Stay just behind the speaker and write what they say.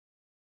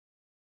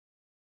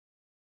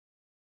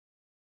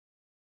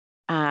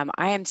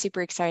I am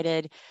super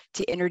excited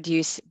to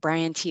introduce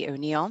Brian T.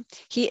 O'Neill.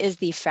 He is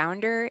the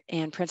founder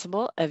and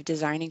principal of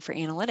Designing for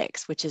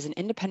Analytics, which is an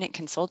independent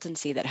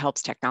consultancy that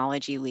helps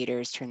technology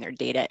leaders turn their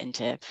data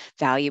into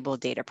valuable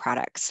data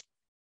products.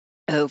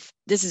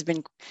 This has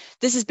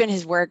been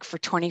his work for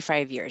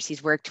 25 years.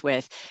 He's worked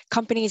with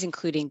companies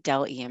including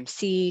Dell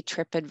EMC,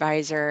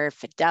 TripAdvisor,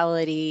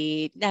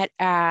 Fidelity,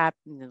 NetApp,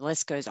 and the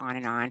list goes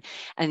on,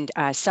 and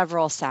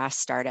several SaaS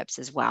startups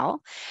as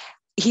well.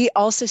 He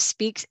also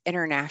speaks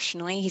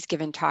internationally. He's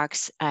given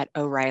talks at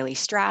O'Reilly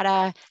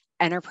Strata,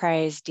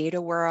 Enterprise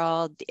Data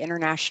World, the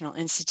International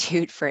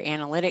Institute for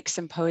Analytics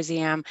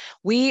Symposium.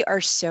 We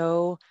are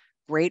so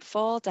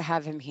grateful to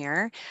have him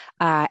here.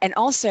 And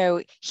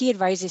also, he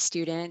advises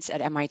students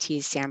at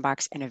MIT's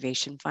Sandbox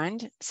Innovation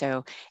Fund.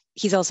 So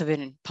he's also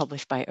been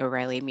published by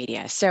O'Reilly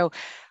Media. So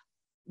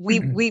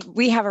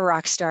we have a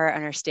rock star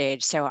on our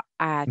stage. So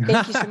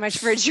thank you so much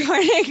for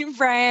joining,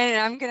 Brian.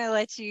 I'm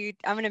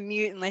gonna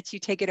mute and let you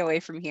take it away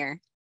from here.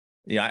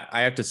 Yeah,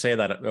 I have to say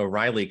that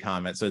O'Reilly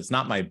comment. So it's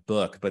not my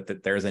book, but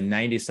that there's a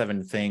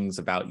 97 things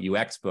about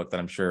UX book that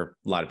I'm sure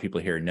a lot of people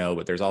here know,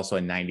 but there's also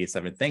a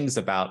 97 things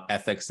about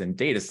ethics and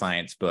data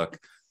science book.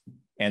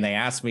 And they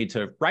asked me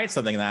to write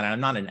something that, and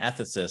I'm not an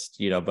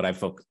ethicist, but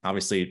I've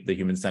obviously the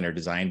human-centered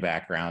design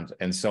background.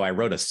 And so I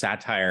wrote a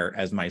satire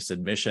as my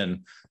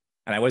submission,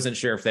 and I wasn't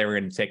sure if they were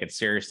going to take it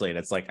seriously. And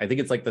it's like, I think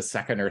it's like the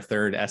second or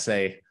third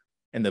essay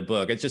in the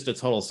book. It's just a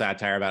total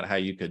satire about how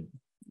you could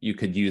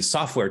use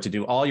software to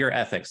do all your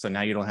ethics, so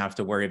now you don't have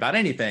to worry about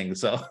anything.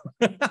 So,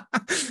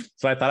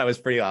 so I thought it was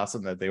pretty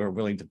awesome that they were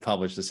willing to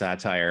publish the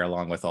satire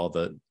along with all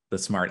the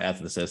smart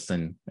ethicists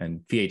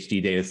and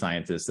PhD data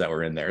scientists that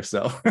were in there.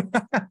 So,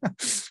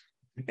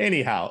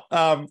 anyhow,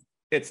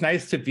 it's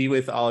nice to be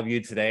with all of you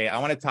today. I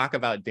want to talk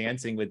about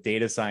dancing with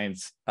data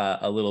science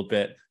a little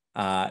bit.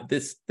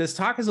 This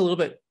talk is a little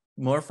bit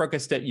more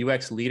focused at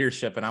UX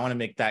leadership. And I want to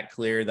make that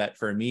clear that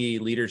for me,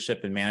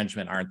 leadership and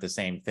management aren't the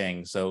same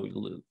thing. So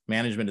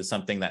management is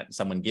something that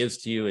someone gives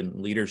to you, and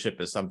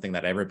leadership is something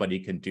that everybody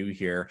can do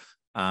here.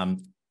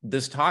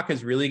 This talk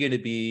is really going to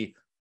be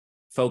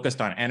focused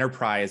on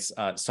enterprise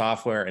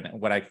software and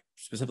what I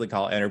specifically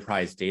call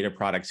enterprise data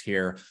products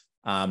here.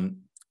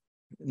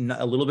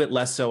 A little bit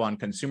less so on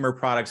consumer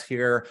products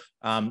here.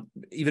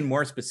 Even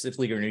more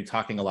specifically, you're going to be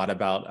talking a lot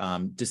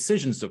about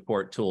decision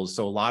support tools.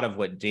 So a lot of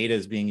what data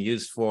is being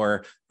used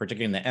for,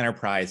 particularly in the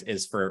enterprise,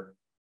 is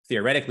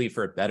theoretically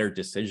for better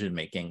decision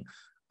making.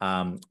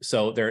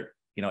 So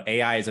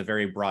AI is a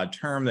very broad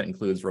term that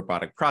includes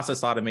robotic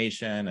process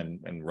automation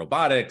and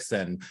robotics,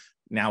 and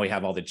now we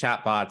have all the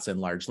chatbots and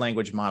large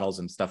language models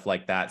and stuff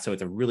like that. So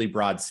it's a really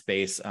broad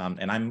space.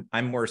 And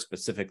I'm more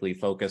specifically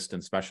focused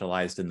and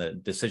specialized in the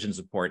decision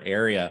support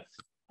area.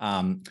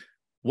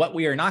 What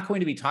we are not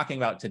going to be talking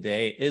about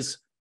today is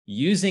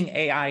using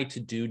AI to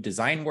do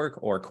design work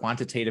or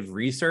quantitative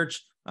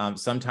research.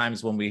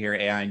 Sometimes when we hear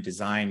AI in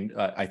design,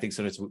 I think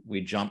sometimes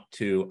we jump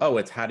to, oh,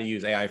 it's how to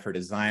use AI for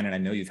design. And I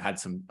know you've had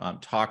some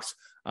talks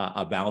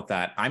about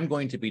that. I'm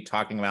going to be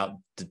talking about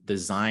the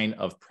design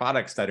of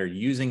products that are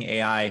using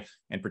AI,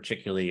 and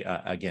particularly,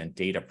 again,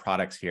 data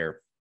products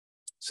here.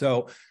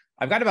 So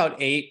I've got about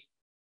 8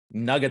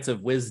 nuggets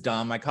of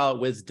wisdom. I call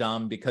it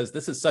wisdom because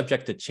this is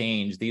subject to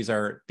change. These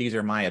are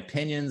my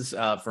opinions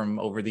from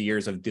over the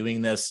years of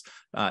doing this.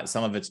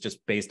 Some of it's just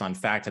based on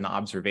fact and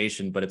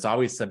observation, but it's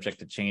always subject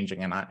to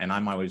changing. And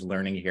I'm always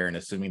learning here and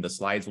assuming the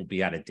slides will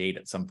be out of date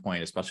at some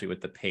point, especially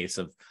with the pace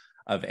of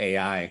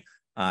AI.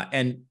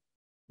 And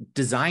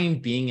design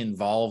being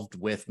involved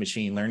with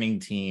machine learning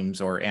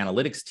teams or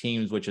analytics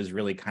teams, which is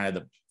really kind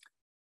of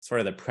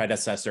the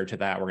predecessor to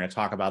that. We're going to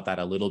talk about that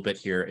a little bit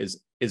here,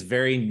 is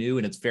very new,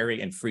 and it's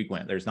very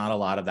infrequent. There's not a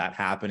lot of that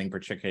happening,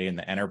 particularly in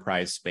the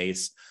enterprise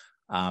space.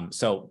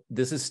 So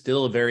this is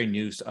still a very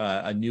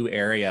new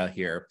area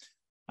here.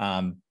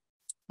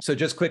 So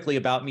just quickly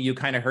about me, you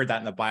kind of heard that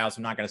in the bio, so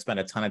I'm not going to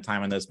spend a ton of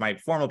time on this. My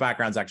formal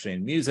background is actually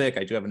in music.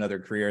 I do have another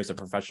career as a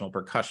professional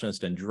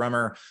percussionist and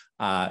drummer.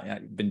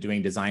 I've been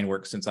doing design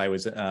work since I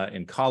was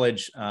in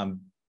college.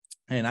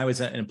 And I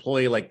was an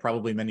employee, like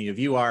probably many of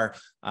you are,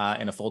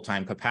 in a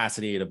full-time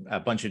capacity at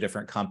a bunch of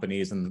different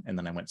companies. And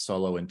then I went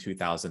solo in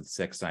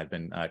 2006, and I've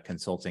been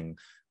consulting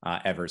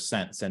ever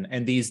since.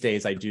 And these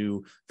days, I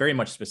do very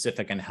much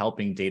specific in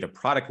helping data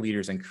product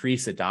leaders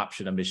increase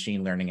adoption of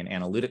machine learning and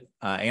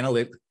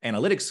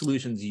analytic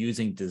solutions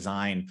using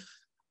design.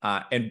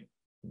 And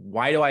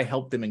why do I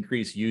help them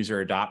increase user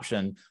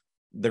adoption?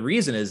 The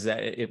reason is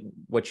that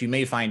what you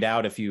may find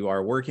out if you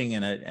are working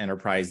in an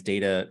enterprise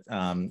data,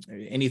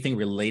 anything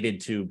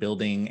related to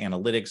building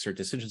analytics or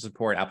decision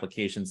support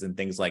applications and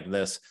things like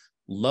this,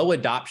 low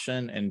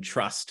adoption and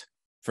trust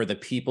for the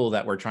people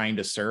that we're trying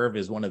to serve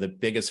is one of the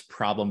biggest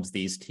problems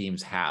these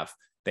teams have.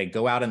 They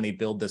go out and they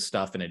build this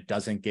stuff and it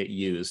doesn't get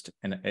used.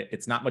 And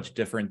it's not much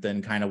different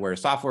than kind of where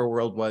software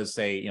world was,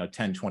 say,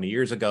 10, 20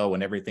 years ago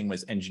when everything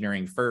was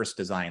engineering first,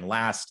 design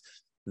last.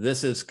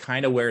 This is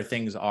kind of where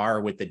things are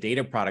with the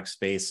data product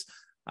space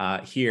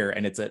here.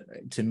 And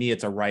to me,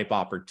 it's a ripe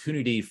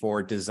opportunity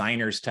for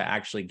designers to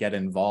actually get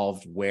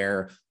involved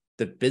where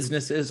the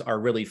businesses are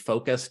really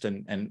focused,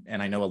 and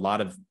I know a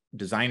lot of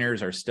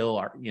designers are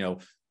still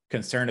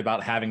concerned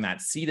about having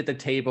that seat at the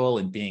table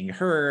and being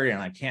heard,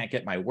 and I can't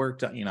get my work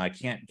done, I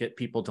can't get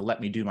people to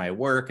let me do my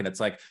work. And it's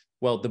like,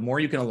 well, the more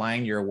you can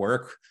align your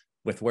work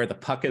with where the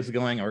puck is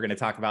going, and we're going to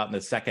talk about in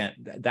a second,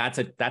 that's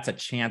a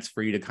chance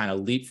for you to kind of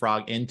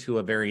leapfrog into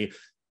a very,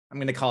 I'm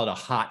going to call it a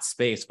hot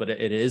space, but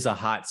it is a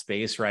hot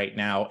space right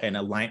now, and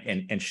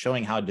align and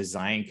showing how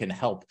design can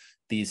help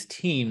these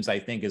teams, I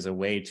think, is a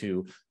way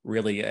to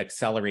really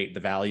accelerate the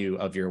value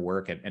of your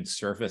work and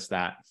surface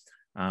that.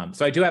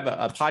 So I do have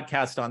a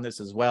podcast on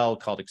this as well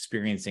called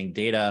Experiencing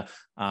Data.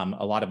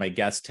 A lot of my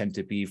guests tend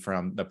to be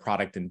from the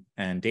product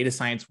and data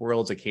science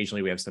worlds.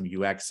 Occasionally we have some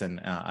UX and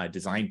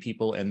design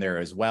people in there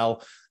as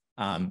well.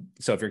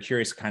 So if you're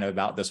curious kind of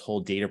about this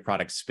whole data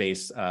product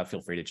space,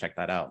 feel free to check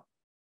that out.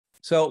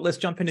 So let's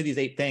jump into these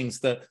 8 things.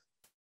 The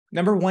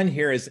number one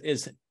here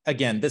is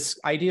again, this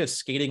idea of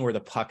skating where the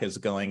puck is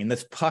going. And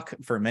this puck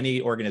for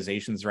many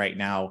organizations right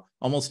now,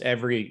 almost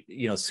every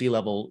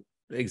C-level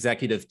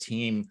executive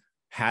team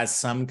has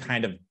some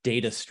kind of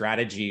data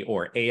strategy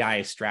or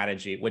AI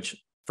strategy, which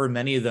for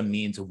many of them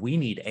means we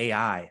need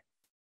AI.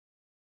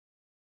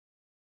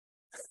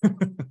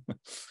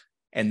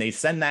 And they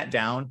send that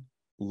down,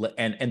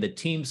 and the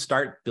teams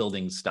start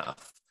building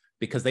stuff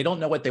because they don't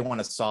know what they want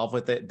to solve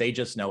with it. They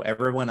just know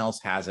everyone else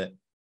has it,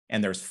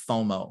 and there's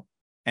FOMO.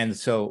 And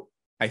so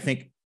I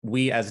think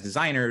we as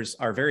designers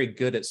are very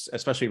good at,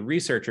 especially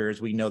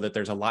researchers, we know that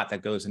there's a lot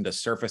that goes into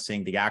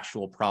surfacing the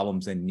actual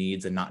problems and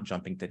needs and not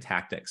jumping to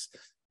tactics.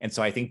 And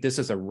so I think this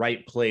is a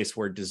right place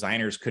where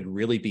designers could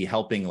really be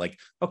helping, like,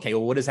 okay,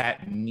 well, what does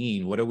that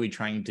mean? What are we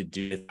trying to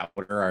do?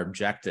 What are our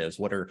objectives?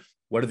 What are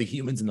the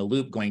humans in the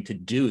loop going to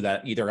do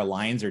that either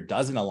aligns or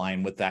doesn't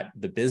align with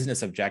the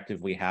business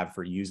objective we have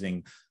for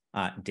using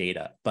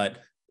data? But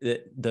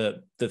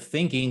the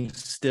thinking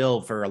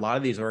still for a lot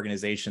of these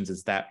organizations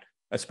is that,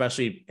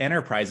 especially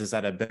enterprises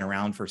that have been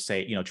around for,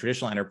 say,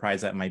 traditional enterprise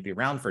that might be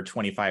around for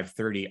 25,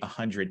 30,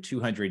 100,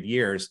 200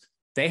 years,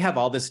 they have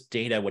all this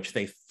data, which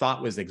they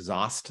thought was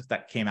exhaust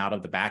that came out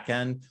of the back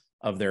end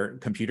of their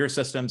computer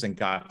systems and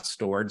got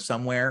stored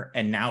somewhere.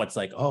 And now it's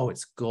like, oh,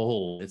 it's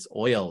gold, it's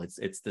oil,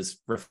 it's this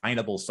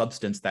refinable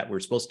substance that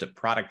we're supposed to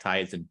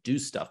productize and do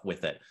stuff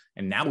with it.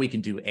 And now we can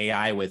do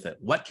AI with it.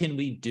 What can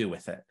we do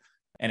with it?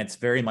 And it's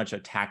very much a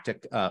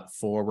tactic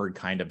forward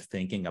kind of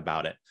thinking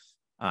about it.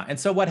 And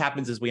so what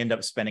happens is we end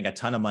up spending a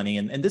ton of money,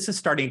 and this is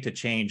starting to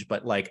change,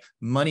 but like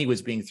money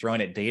was being thrown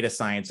at data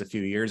science a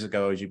few years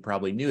ago, as you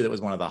probably knew. That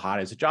was one of the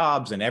hottest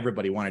jobs, and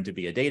everybody wanted to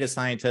be a data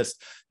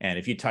scientist. And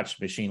if you touched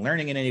machine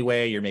learning in any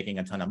way, you're making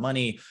a ton of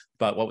money.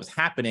 But what was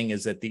happening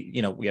is that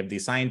we have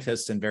these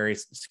scientists and very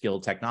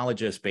skilled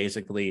technologists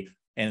basically,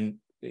 and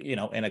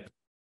in a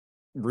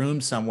room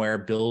somewhere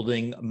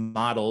building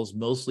models,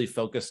 mostly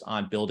focused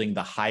on building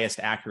the highest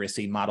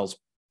accuracy models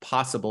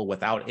possible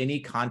without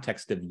any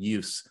context of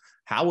use.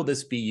 How will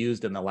this be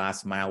used in the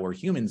last mile where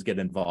humans get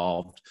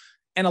involved?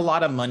 And a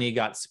lot of money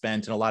got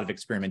spent and a lot of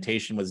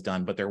experimentation was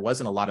done, but there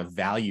wasn't a lot of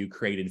value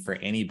created for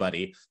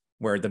anybody,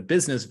 where the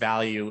business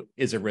value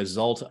is a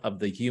result of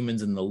the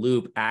humans in the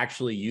loop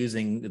actually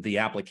using the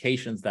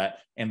applications that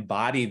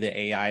embody the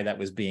AI that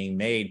was being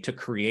made to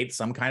create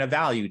some kind of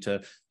value,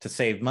 to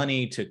save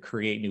money, to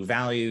create new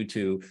value,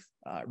 to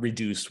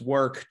reduce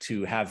work,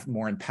 to have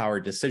more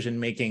empowered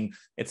decision-making.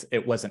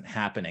 It wasn't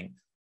happening.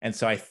 And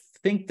so I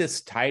think this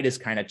tide is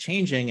kind of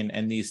changing,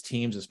 and these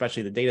teams,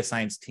 especially the data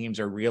science teams,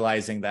 are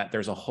realizing that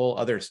there's a whole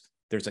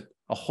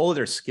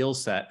other skill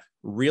set,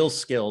 real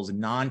skills,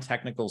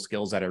 non-technical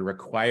skills that are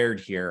required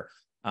here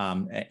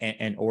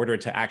in order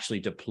to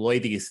actually deploy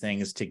these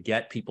things, to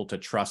get people to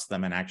trust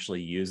them and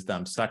actually use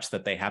them such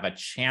that they have a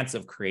chance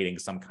of creating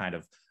some kind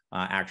of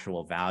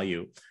actual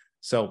value.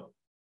 So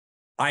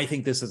I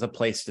think this is a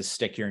place to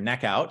stick your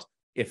neck out.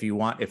 If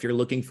you're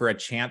looking for a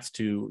chance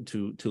to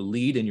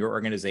lead in your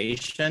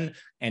organization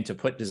and to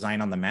put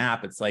design on the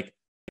map, it's like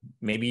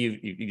maybe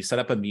you set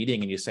up a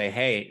meeting and you say,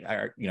 hey,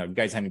 you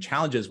guys having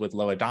challenges with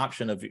low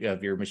adoption of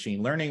your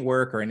machine learning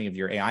work or any of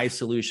your AI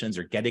solutions,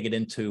 or getting it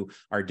into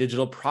our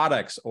digital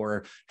products,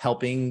 or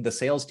helping the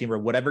sales team, or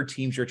whatever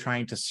teams you're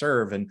trying to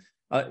serve. And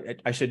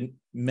I should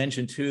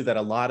mention too that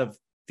a lot of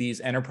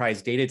these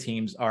enterprise data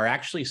teams are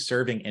actually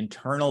serving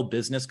internal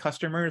business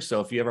customers. So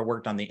if you ever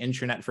worked on the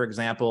intranet, for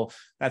example,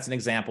 that's an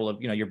example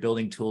of, you're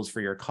building tools for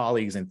your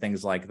colleagues and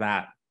things like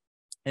that.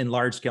 In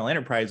large scale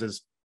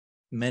enterprises,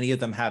 many of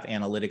them have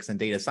analytics and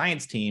data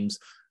science teams,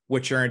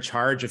 which are in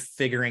charge of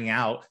figuring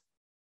out,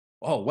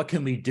 oh, what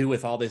can we do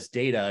with all this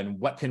data, and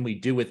what can we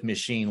do with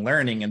machine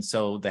learning? And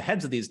so the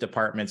heads of these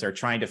departments are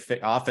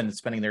often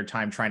spending their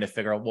time trying to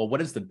figure out, well, what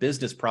is the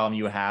business problem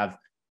you have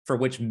for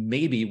which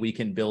maybe we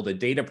can build a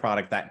data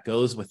product that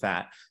goes with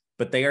that.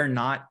 But they are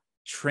not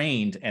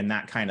trained in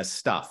that kind of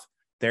stuff.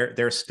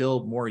 They're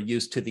still more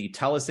used to the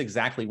tell us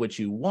exactly what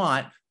you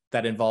want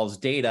that involves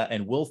data,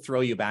 and we'll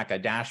throw you back a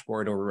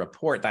dashboard or a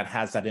report that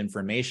has that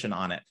information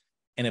on it.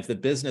 And if the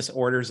business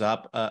orders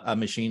up a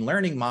machine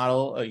learning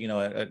model,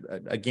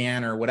 a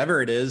GAN or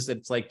whatever it is,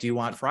 it's like, do you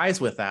want fries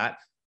with that?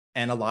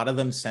 and a lot of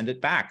them send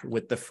it back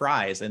with the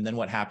fries. And then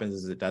what happens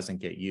is it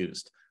doesn't get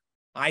used.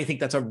 I think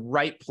that's a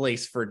right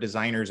place for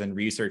designers and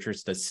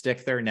researchers to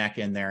stick their neck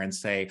in there and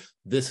say,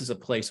 this is a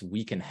place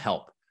we can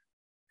help.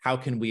 How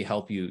can we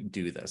help you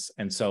do this?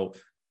 And so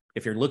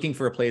if you're looking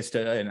for a place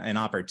to an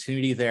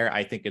opportunity there,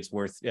 I think it's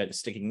worth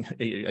sticking,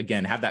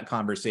 again, have that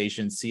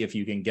conversation, see if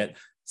you can get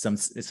some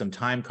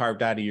time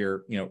carved out of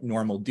your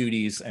normal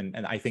duties. And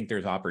I think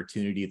there's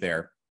opportunity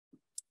there.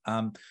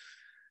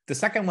 The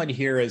second one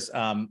here is,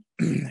 and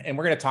I'm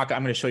going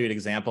to show you an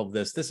example of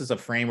this. This is a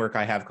framework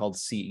I have called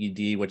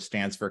CED, which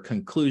stands for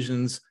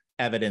conclusions,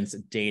 evidence,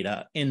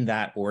 data, in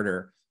that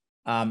order.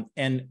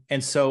 And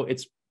so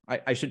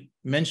I should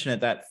mention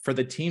it that for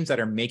the teams that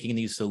are making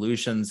these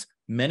solutions,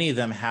 many of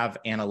them have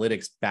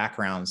analytics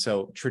backgrounds.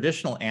 So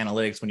traditional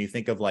analytics, when you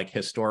think of like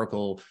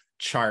historical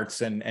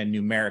charts and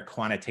numeric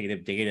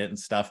quantitative data and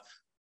stuff,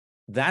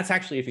 that's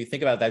actually, if you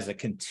think about that as a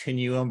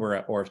continuum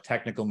or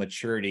technical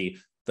maturity,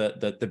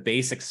 the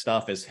basic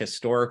stuff is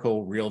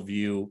historical, real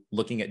view,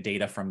 looking at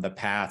data from the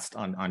past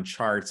on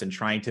charts and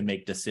trying to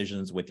make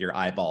decisions with your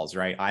eyeballs,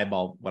 right?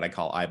 What I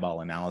call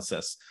eyeball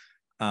analysis.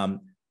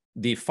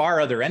 The far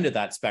other end of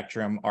that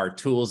spectrum are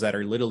tools that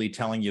are literally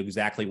telling you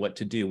exactly what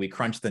to do. We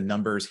crunch the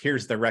numbers.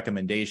 Here's the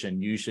recommendation.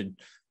 You should,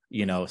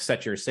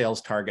 set your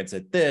sales targets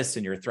at this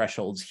and your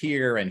thresholds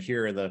here. And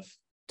here are the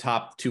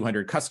top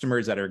 200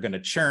 customers that are going to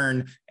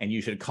churn. And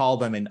you should call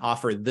them and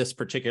offer this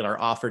particular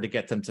offer to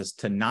get them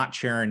to not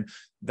churn.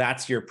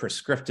 That's your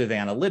prescriptive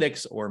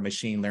analytics or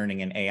machine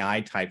learning and AI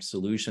type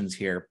solutions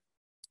here.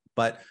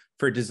 But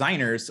for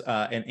designers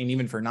and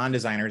even for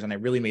non-designers, and I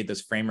really made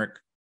this framework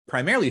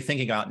primarily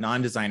thinking about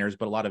non-designers,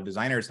 but a lot of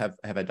designers have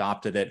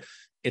adopted it.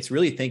 It's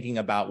really thinking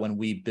about when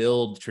we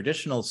build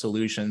traditional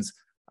solutions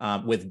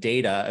with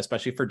data,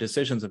 especially for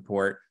decision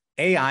support,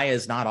 AI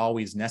is not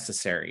always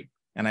necessary.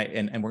 And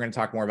we're going to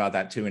talk more about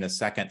that too in a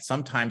second.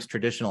 Sometimes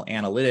traditional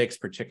analytics,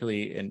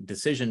 particularly in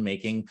decision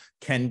making,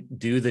 can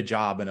do the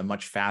job in a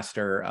much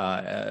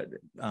faster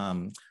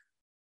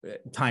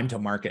time to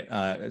market,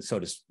 so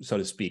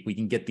to speak. We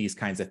can get these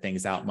kinds of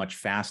things out much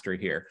faster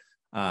here.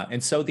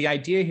 And so the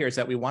idea here is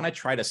that we want to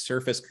try to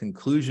surface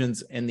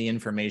conclusions in the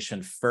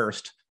information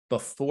first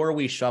before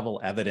we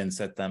shovel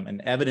evidence at them.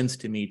 And evidence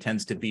to me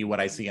tends to be what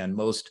I see on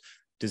most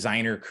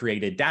designer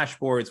created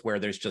dashboards where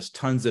there's just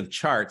tons of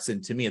charts.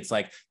 And to me, it's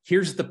like,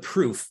 here's the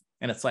proof.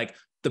 And it's like,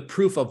 the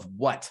proof of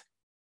what?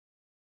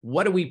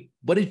 What are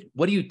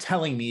you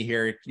telling me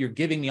here? You're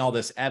giving me all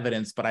this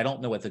evidence, but I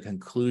don't know what the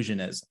conclusion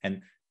is.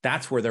 And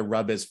that's where the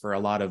rub is for a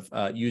lot of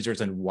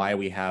users and why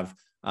we have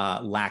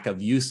lack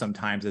of use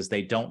sometimes is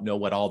they don't know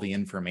what all the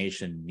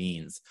information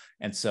means.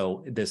 And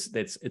so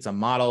it's a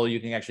model. You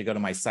can actually go to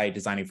my site,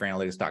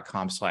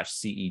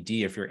 designingforanalytics.com/CED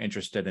if you're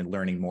interested in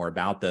learning more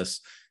about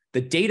this.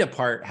 The data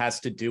part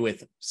has to do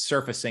with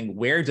surfacing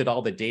where did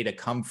all the data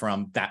come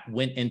from that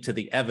went into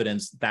the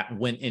evidence, that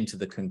went into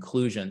the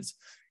conclusions.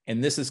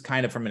 And this is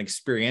kind of from an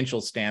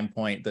experiential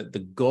standpoint that the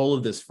goal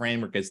of this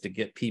framework is to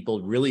get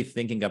people really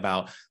thinking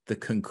about the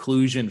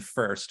conclusion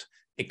first.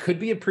 It could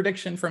be a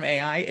prediction from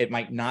AI, it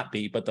might not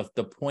be, but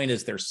the point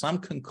is there's some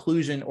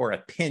conclusion or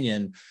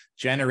opinion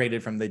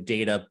generated from the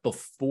data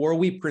before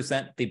we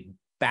present the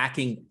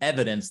backing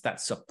evidence that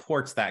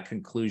supports that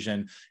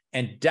conclusion,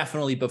 and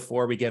definitely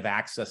before we give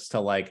access to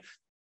like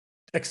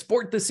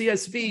export the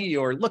CSV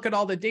or look at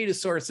all the data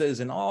sources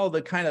and all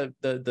the kind of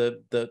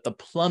the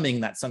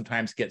plumbing that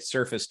sometimes gets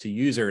surfaced to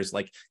users.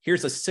 Like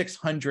here's a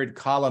 600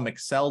 column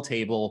Excel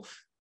table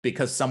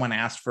because someone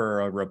asked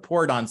for a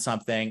report on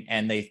something,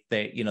 and these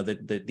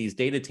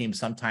data teams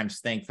sometimes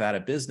think that a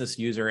business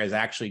user is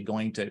actually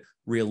going to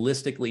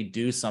realistically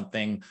do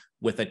something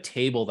with a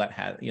table that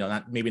has,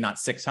 maybe not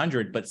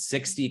 600, but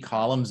 60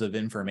 columns of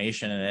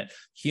information in it.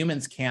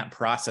 Humans can't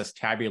process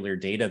tabular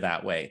data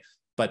that way,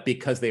 but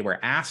because they were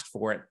asked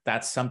for it,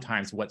 that's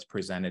sometimes what's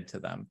presented to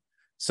them.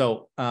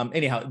 So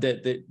anyhow,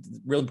 the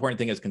real important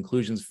thing is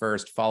conclusions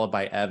first, followed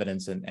by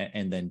evidence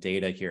and then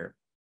data here.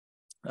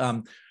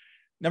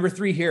 Number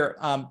 3 here,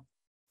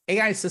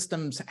 AI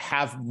systems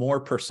have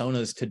more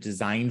personas to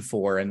design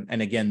for.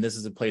 And again, this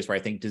is a place where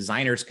I think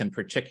designers can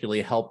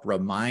particularly help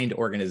remind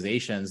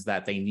organizations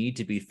that they need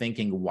to be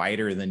thinking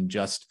wider than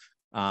just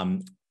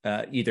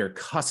either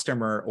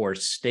customer or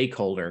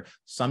stakeholder.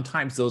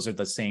 Sometimes those are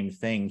the same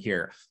thing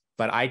here.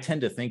 But I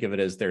tend to think of it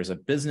as there's a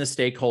business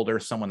stakeholder,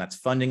 someone that's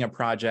funding a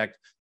project.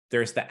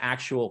 There's the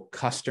actual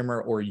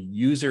customer or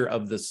user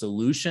of the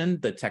solution,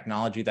 the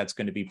technology that's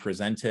going to be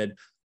presented.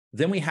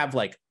 Then we have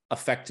like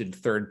affected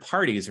third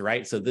parties,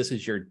 right? So this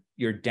is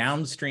your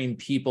downstream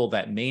people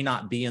that may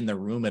not be in the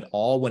room at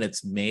all when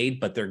it's made,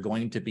 but they're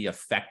going to be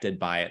affected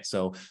by it.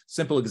 So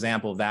simple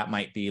example of that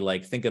might be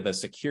like, think of a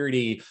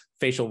security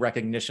facial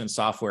recognition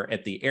software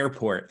at the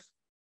airport.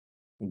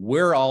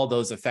 We're all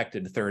those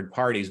affected third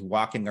parties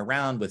walking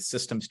around with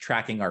systems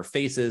tracking our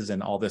faces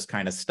and all this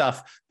kind of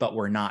stuff, but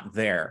we're not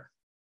there.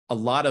 A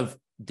lot of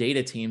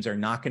data teams are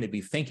not going to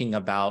be thinking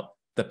about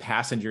the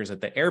passengers at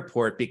the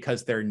airport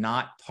because they're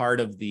not part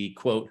of the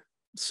quote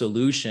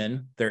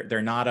solution.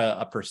 They're not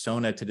a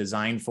persona to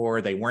design for.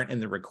 They weren't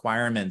in the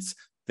requirements.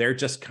 they're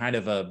just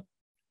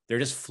they're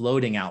just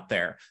floating out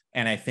there.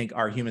 And I think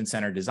our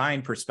human-centered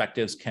design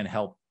perspectives can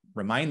help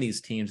remind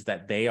these teams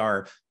that they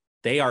are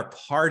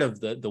part of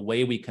the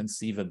way we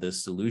conceive of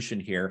this solution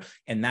here,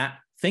 and that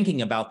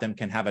thinking about them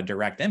can have a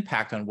direct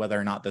impact on whether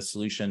or not the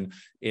solution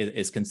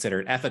is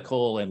considered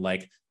ethical. And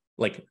like,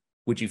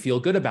 would you feel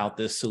good about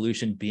this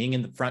solution being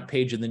in the front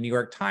page of the New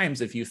York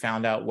Times if you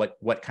found out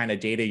what kind of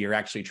data you're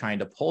actually trying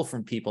to pull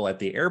from people at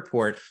the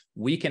airport?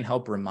 We can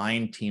help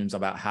remind teams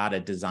about how to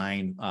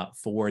design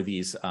for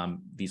these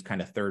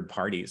kind of third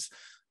parties.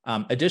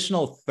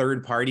 Additional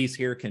third parties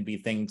here can be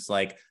things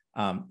like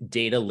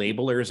data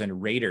labelers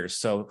and raters.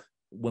 So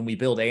when we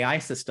build AI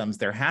systems,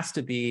 there has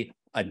to be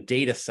a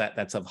data set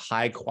that's of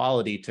high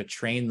quality to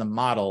train the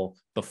model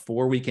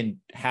before we can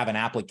have an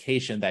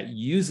application that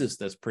uses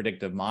this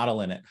predictive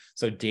model in it.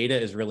 So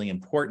data is really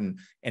important.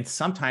 And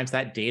sometimes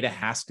that data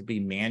has to be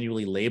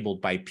manually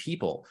labeled by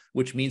people,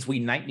 which means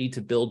we might need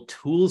to build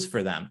tools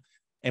for them.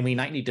 And we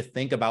might need to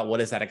think about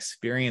what is that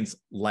experience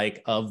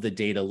like of the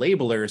data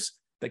labelers,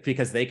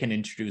 because they can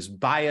introduce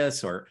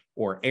bias or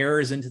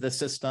errors into the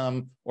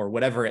system or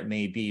whatever it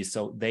may be.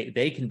 So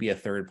they can be a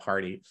third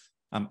party.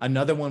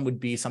 Another one would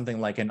be something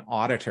like an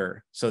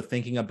auditor. So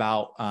thinking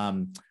about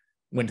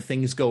when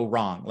things go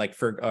wrong, like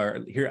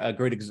here,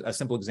 a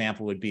simple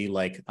example would be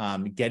like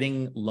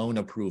getting loan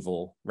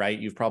approval, right?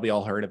 You've probably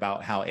all heard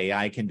about how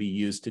AI can be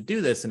used to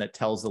do this. And it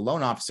tells the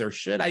loan officer,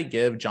 should I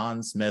give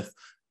John Smith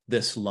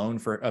this loan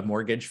for a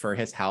mortgage for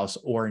his house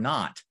or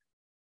not?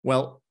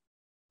 Well,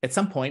 at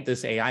some point,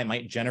 this AI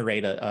might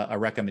generate a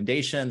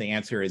recommendation. The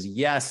answer is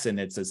yes, and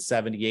it's a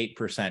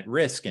 78%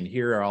 risk. And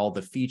here are all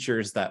the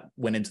features that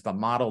went into the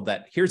model.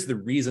 That here's the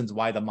reasons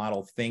why the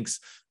model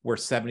thinks we're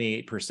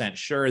 78%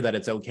 sure that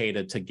it's okay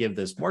to give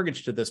this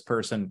mortgage to this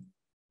person.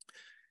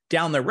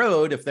 Down the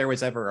road, if there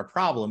was ever a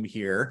problem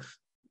here,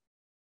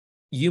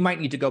 you might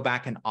need to go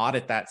back and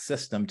audit that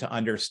system to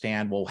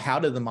understand, well, how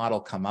did the model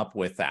come up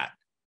with that?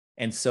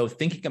 And so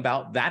thinking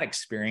about that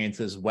experience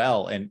as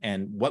well,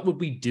 and what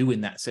would we do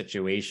in that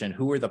situation?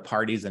 Who are the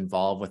parties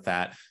involved with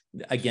that?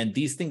 Again,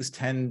 these things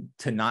tend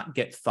to not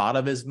get thought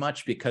of as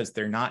much because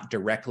they're not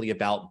directly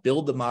about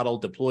build the model,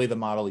 deploy the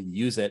model,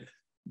 use it.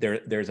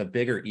 There's a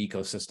bigger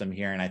ecosystem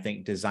here. And I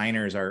think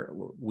designers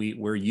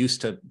we're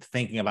used to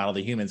thinking about all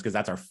the humans because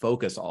that's our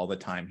focus all the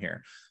time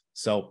here.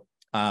 So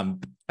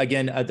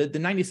again, the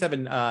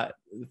 97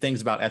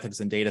 things about ethics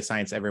and data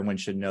science everyone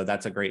should know.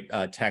 That's a great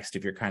text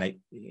if you're kind of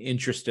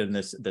interested in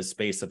this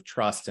space of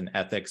trust and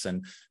ethics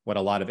and what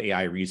a lot of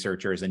AI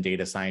researchers and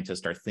data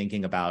scientists are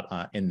thinking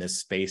about in this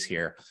space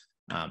here.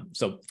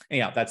 So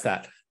anyhow, that's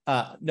that.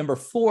 Number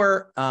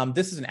 4,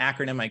 this is an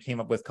acronym I came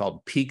up with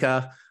called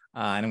PICA.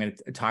 And I'm going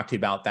to talk to you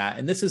about that.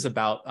 And this is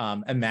about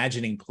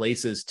imagining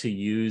places to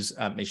use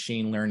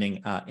machine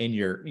learning in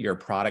your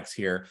products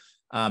here.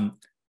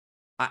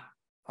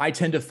 I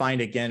tend to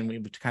find, again,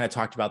 we've kind of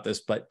talked about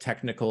this, but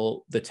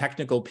the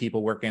technical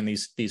people working on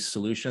these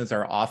solutions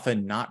are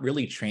often not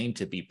really trained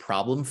to be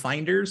problem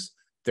finders.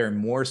 They're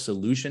more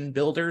solution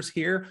builders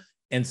here.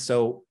 And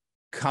so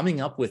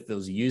coming up with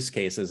those use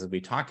cases, as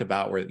we talked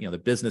about, where the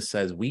business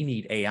says we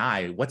need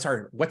AI, what's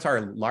our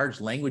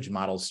large language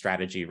model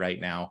strategy right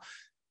now?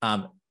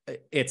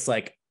 It's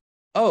like,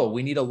 oh,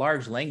 we need a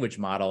large language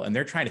model. And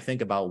they're trying to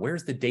think about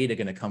where's the data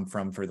going to come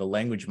from for the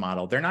language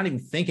model. They're not even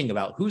thinking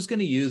about who's going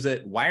to use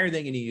it. Why are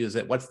they going to use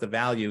it? What's the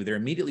value? They're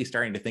immediately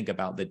starting to think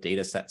about the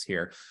data sets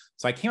here.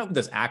 So I came up with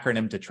this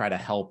acronym to try to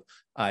help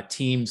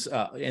teams.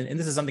 And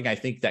this is something I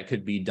think that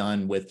could be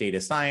done with data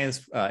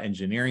science,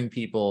 engineering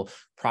people,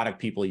 product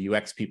people,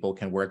 UX people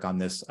can work on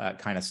this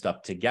kind of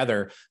stuff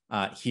together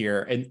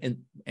here.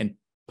 And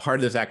part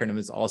of this acronym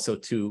is also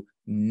to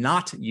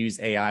not use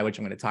AI, which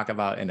I'm going to talk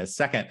about in a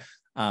second.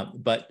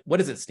 But what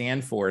does it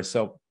stand for?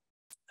 So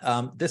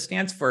this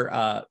stands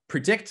for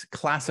predict,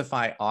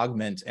 classify,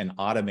 augment, and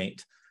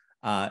automate.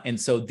 And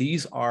so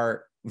these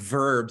are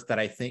verbs that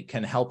I think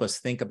can help us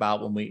think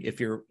about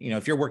if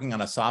you're working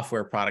on a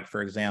software product,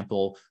 for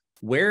example,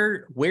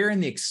 where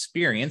in the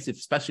experience,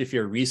 especially if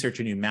you're a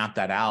researcher and you map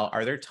that out,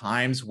 are there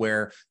times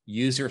where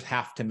users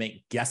have to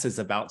make guesses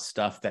about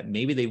stuff that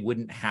maybe they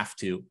wouldn't have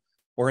to?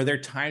 Or are there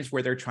times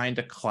where they're trying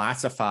to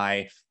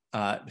classify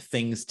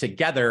things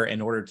together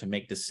in order to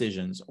make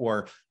decisions?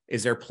 Or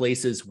is there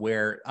places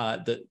where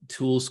the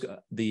tools,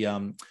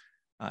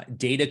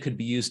 data could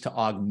be used to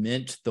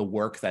augment the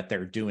work that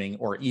they're doing,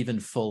 or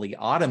even fully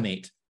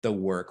automate the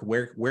work?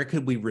 Where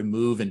could we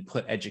remove and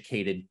put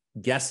educated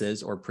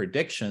guesses or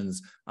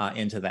predictions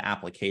into the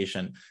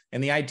application?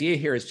 And the idea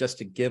here is just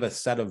to give a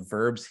set of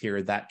verbs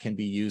here that can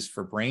be used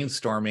for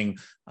brainstorming,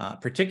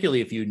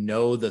 particularly if you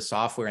know the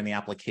software and the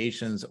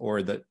applications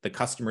or the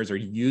customers or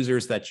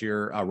users that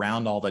you're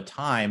around all the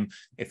time.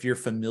 If you're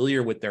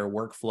familiar with their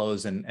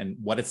workflows and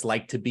what it's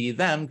like to be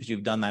them, because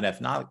you've done that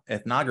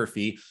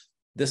ethnography,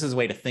 this is a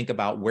way to think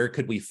about where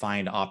could we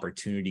find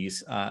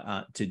opportunities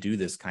to do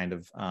this kind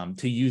of,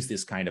 to use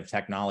this kind of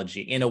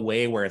technology in a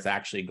way where it's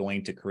actually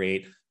going to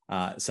create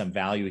some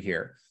value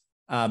here.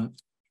 On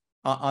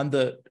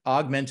the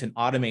augment and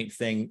automate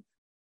thing,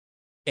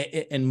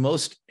 in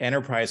most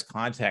enterprise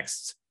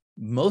contexts,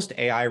 most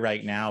AI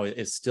right now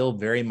is still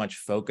very much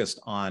focused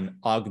on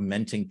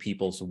augmenting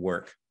people's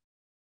work.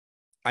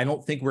 I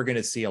don't think we're going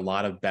to see a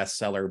lot of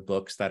bestseller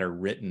books that are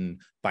written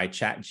by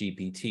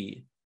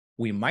ChatGPT.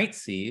 We might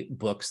see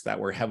books that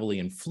were heavily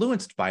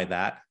influenced by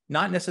that,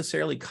 not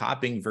necessarily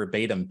copying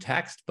verbatim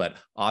text, but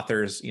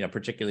authors,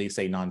 particularly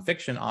say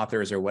nonfiction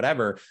authors or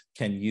whatever,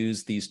 can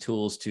use these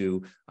tools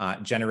to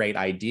generate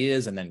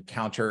ideas and then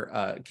counter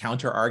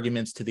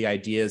arguments to the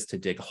ideas, to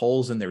dig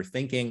holes in their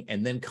thinking,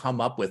 and then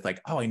come up with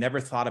like, oh, I never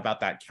thought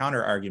about that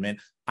counter argument.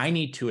 I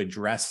need to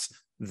address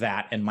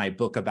that in my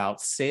book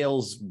about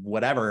sales,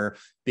 whatever,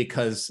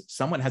 because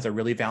someone has a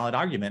really valid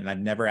argument and I've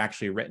never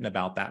actually written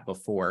about that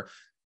before.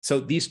 So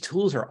these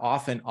tools are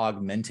often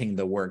augmenting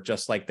the work,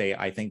 just like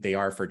I think they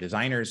are for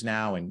designers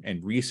now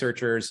and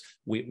researchers.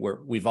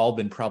 We've all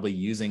been probably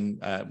using,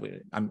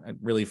 I'm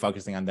really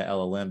focusing on the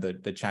LLM,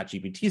 the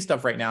ChatGPT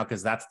stuff right now,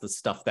 because that's the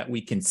stuff that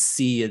we can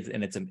see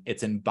and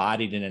it's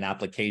embodied in an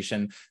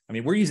application. I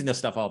mean, we're using this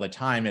stuff all the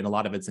time and a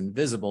lot of it's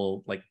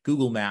invisible, like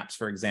Google Maps,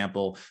 for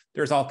example.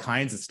 There's all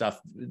kinds of stuff,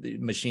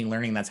 machine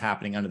learning that's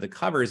happening under the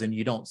covers, and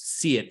you don't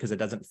see it because it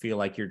doesn't feel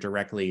like you're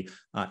directly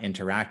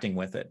interacting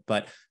with it.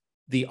 But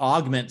the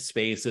augment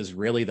space is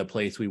really the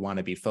place we want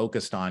to be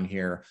focused on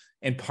here.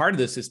 And part of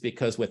this is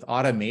because with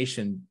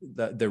automation,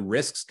 the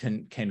risks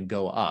can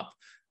go up.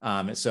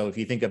 So if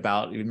you think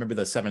about, you remember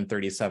the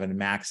 737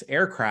 MAX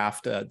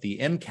aircraft, the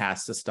MCAS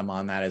system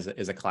on that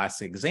is a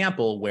classic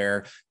example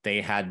where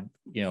they had,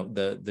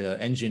 the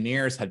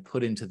engineers had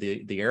put into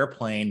the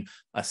airplane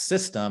a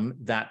system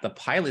that the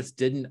pilots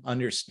didn't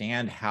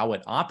understand how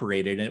it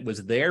operated. And it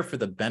was there for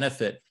the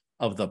benefit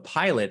of the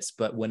pilots,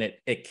 but when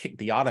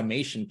the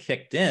automation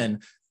kicked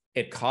in,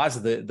 it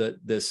caused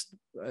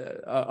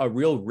a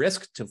real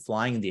risk to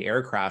flying the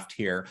aircraft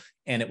here.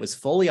 And it was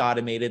fully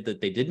automated, that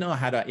they didn't know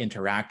how to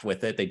interact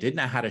with it. They didn't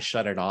know how to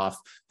shut it off.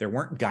 There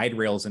weren't guide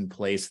rails in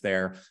place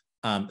there.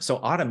 So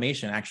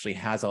automation actually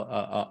has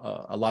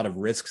a lot of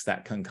risks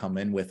that can come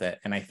in with it.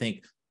 And I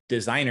think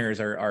designers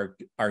are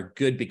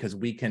good because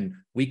we can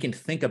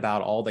think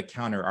about all the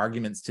counter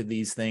arguments to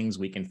these things.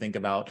 We can think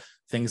about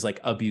things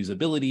like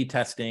abusability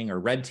testing or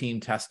red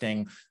team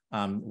testing.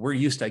 We're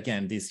used to,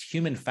 again, these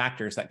human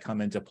factors that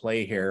come into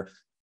play here.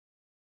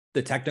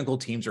 The technical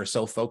teams are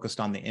so focused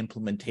on the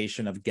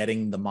implementation of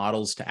getting the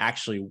models to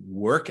actually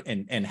work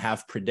and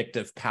have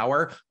predictive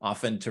power,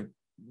 often to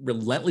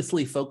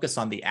relentlessly focus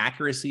on the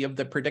accuracy of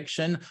the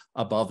prediction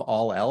above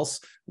all else.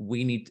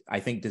 I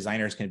think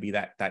designers can be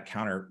that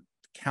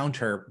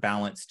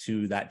counterbalance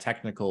to that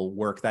technical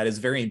work that is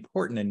very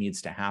important and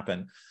needs to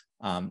happen.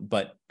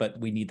 But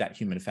we need that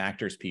human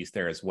factors piece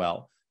there as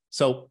well.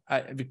 So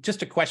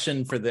just a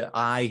question for the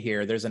I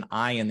here. There's an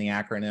I in the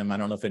acronym. I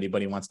don't know if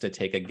anybody wants to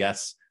take a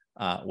guess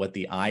what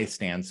the I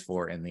stands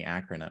for in the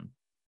acronym.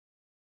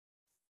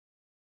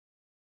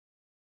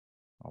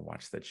 I'll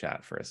watch the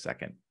chat for a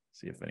second,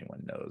 see if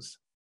anyone knows.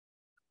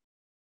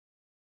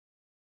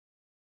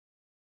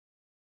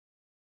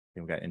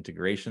 We've got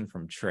integration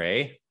from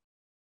Trey.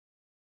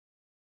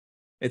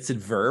 It's a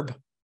verb.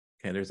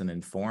 Okay, there's an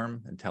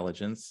inform,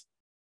 intelligence,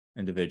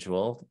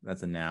 individual.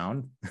 That's a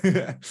noun.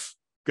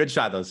 Good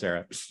shot though,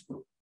 Sarah.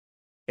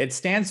 It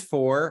stands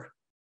for,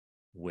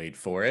 wait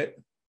for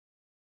it,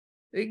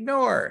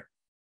 ignore.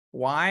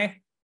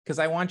 Why? Because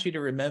I want you to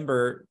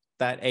remember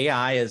that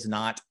AI is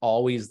not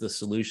always the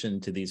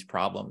solution to these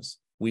problems.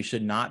 We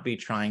should not be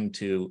trying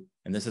to,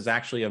 and this is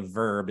actually a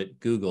verb at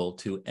Google,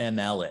 to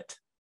ML it.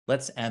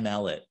 Let's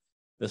ML it.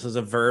 This is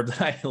a verb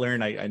that I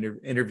learned. I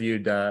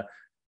interviewed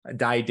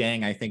Dai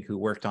Dang, I think, who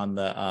worked on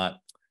the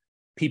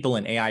people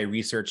in AI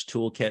research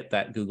toolkit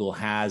that Google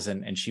has,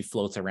 and she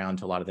floats around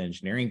to a lot of the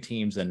engineering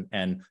teams.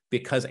 And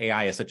because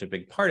AI is such a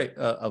big part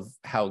of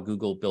how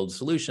Google builds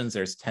solutions,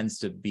 there tends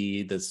to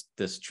be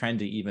this trend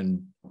to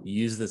even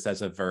use this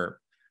as a verb.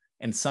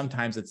 And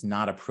sometimes it's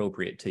not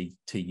appropriate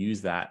to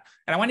use that.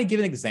 And I want to give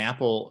an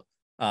example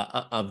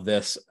of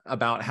this,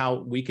 about how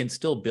we can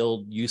still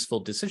build useful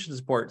decision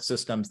support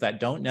systems that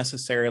don't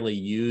necessarily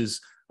use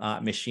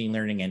machine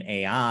learning and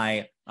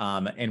AI,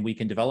 and we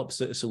can develop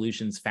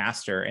solutions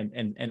faster.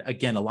 And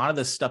again, a lot of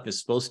this stuff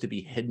is supposed to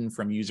be hidden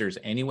from users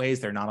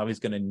anyways. They're not always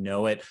going to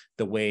know it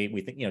the way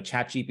we think.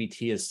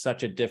 ChatGPT is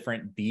such a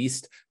different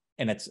beast.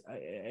 And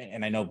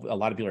I know a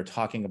lot of people are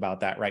talking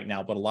about that right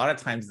now, but a lot of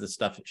times this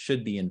stuff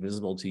should be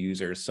invisible to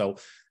users. So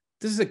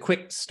this is a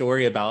quick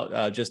story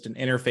about just an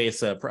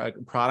interface, a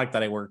product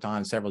that I worked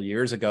on several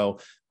years ago,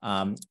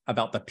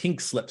 about the Pink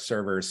Slip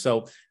servers.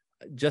 So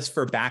just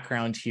for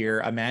background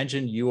here,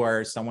 imagine you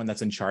are someone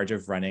that's in charge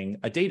of running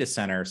a data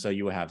center. So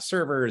you have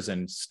servers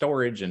and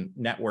storage and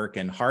network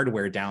and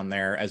hardware down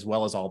there, as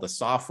well as all the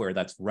software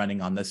that's running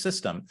on the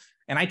system.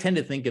 And I tend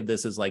to think of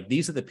this as like,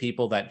 these are the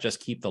people that just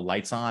keep the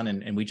lights on.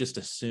 And we just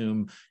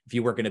assume, if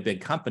you work in a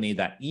big company,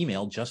 that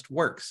email just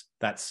works,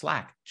 that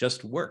Slack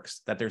just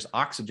works, that there's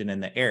oxygen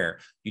in the air.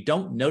 You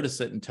don't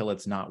notice it until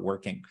it's not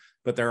working.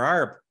 But there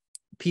are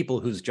people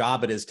whose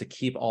job it is to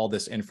keep all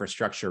this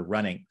infrastructure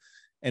running.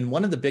 And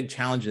one of the big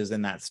challenges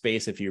in that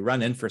space, if you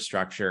run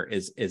infrastructure,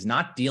 is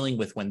not dealing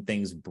with when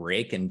things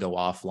break and go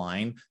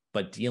offline,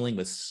 but dealing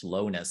with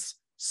slowness.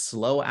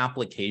 Slow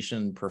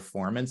application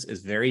performance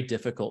is very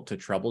difficult to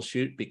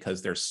troubleshoot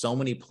because there's so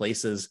many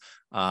places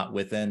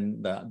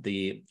within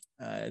the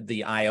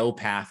I/O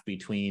path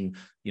between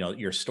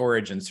your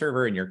storage and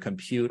server and your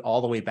compute,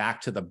 all the way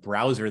back to the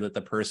browser that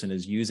the person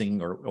is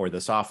using or the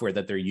software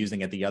that they're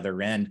using at the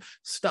other end.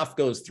 Stuff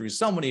goes through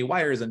so many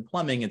wires and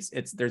plumbing.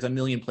 There's a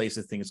million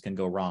places things can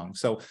go wrong.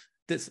 So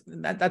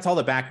that's all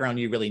the background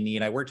you really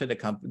need. I worked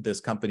at this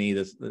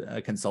company,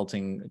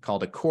 consulting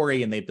called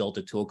Acori, and they built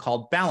a tool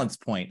called Balance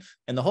Point.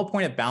 And the whole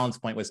point of Balance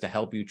Point was to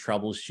help you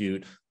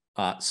troubleshoot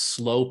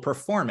slow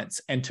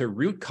performance and to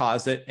root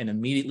cause it and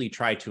immediately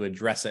try to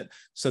address it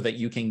so that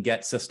you can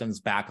get systems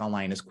back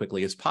online as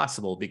quickly as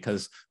possible.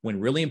 Because when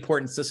really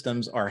important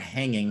systems are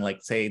hanging,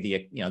 like say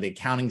the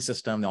accounting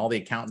system, all the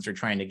accountants are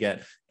trying to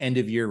get end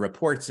of year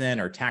reports in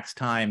or tax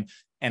time,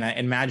 and I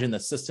imagine the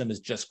system is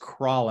just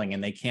crawling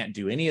and they can't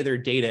do any of their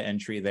data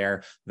entry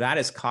there, that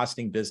is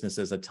costing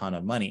businesses a ton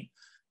of money.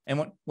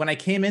 And when I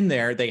came in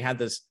there, they had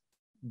this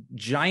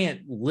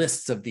giant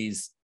lists of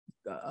these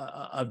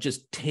of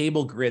just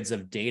table grids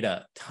of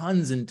data,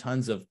 tons and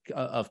tons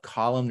of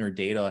columnar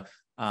data,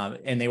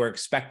 and they were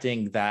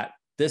expecting that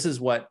this is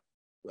what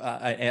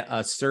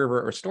a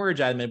server or storage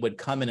admin would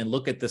come in and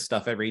look at this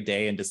stuff every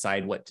day and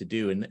decide what to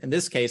do. And in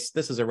this case,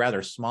 this is a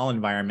rather small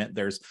environment.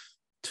 There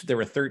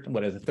were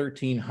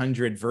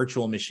 1,300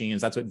 virtual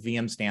machines. That's what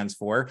VM stands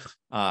for,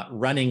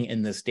 running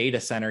in this data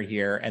center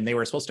here. And they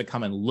were supposed to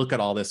come and look at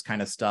all this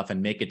kind of stuff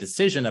and make a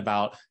decision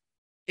about,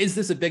 is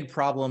this a big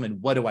problem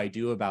and what do I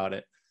do about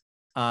it?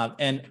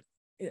 And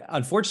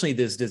unfortunately,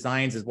 there's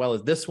designs as well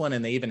as this one,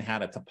 and they even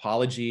had a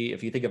topology.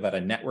 If you think about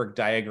a network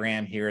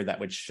diagram here, that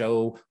would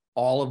show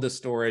all of the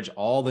storage,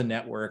 all the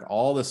network,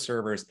 all the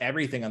servers,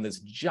 everything on this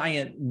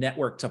giant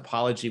network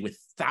topology with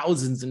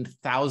thousands and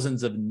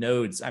thousands of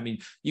nodes. I mean,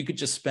 you could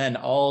just spend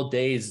all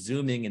day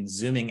zooming and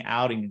zooming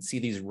out and you'd see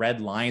these red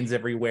lines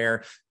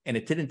everywhere. And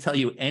it didn't tell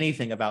you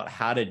anything about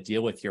how to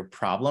deal with your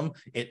problem.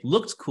 It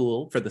looked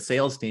cool for the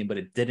sales team, but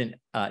it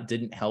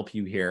didn't help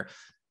you here.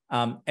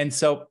 And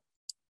so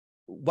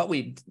what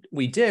we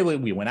did,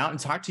 we went out and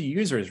talked to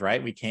users,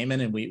 right? We came in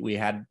and we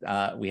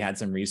had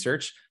some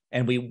research.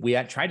 And we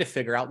had tried to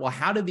figure out, well,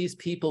 how do these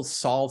people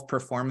solve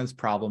performance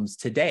problems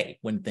today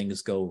when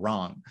things go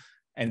wrong?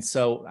 And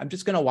so I'm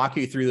just going to walk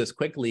you through this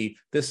quickly.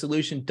 This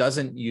solution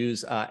doesn't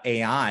use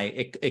AI.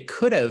 It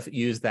could have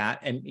used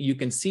that. And you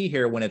can see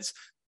here when it's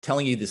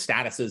telling you the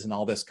statuses and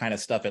all this kind of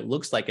stuff, it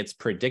looks like it's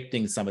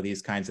predicting some of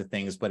these kinds of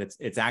things, but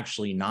it's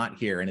actually not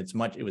here. And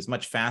it was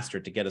much faster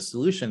to get a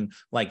solution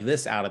like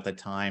this out at the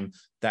time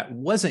that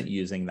wasn't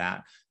using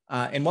that.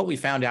 And what we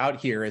found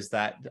out here is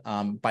that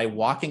by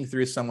walking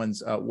through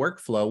someone's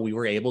workflow, we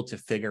were able to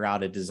figure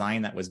out a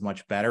design that was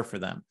much better for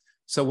them.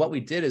 So what we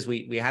did is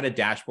we had a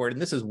dashboard,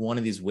 and this is one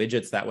of these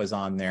widgets that was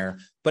on there,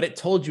 but it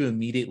told you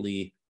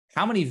immediately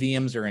how many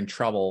VMs are in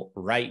trouble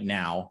right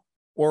now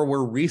or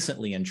were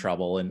recently in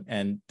trouble.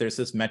 And there's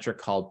this metric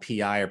called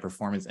PI, or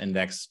performance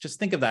index. Just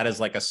think of that as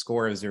like a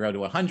score of 0 to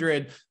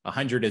 100.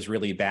 100 is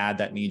really bad.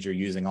 That means you're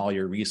using all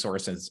your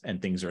resources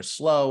and things are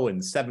slow.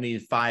 And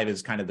 75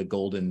 is kind of the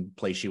golden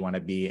place you want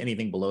to be.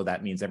 Anything below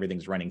that means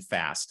everything's running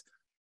fast.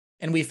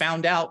 And we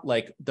found out,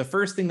 like, the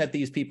first thing that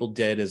these people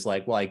did is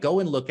like, well, I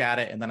go and look at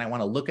it, and then I want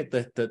to look at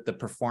the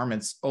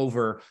performance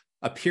over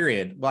a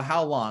period. Well,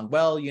 how long?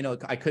 Well,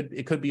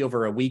 it could be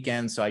over a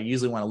weekend. So I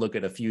usually want to look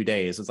at a few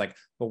days. It's like,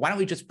 well, why don't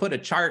we just put a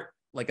chart,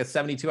 like a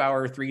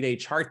 72-hour, 3-day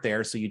chart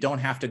there, so you don't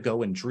have to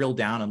go and drill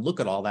down and look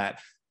at all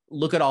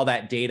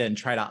that data and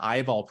try to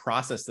eyeball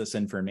process this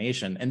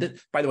information. And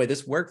by the way,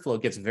 this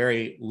workflow gets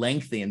very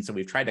lengthy. And so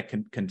we've tried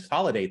to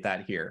consolidate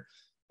that here.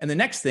 And the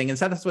next thing, and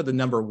so that's what the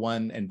number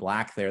 1 in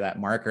black there, that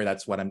marker,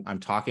 that's what I'm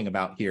talking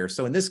about here.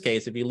 So in this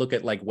case, if you look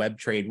at like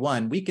WebTrade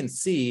 1, we can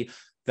see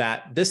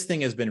that this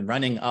thing has been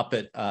running up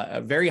at a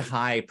very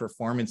high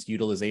performance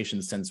utilization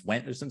since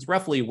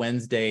roughly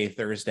Wednesday,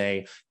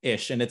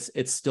 Thursday-ish, and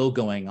it's still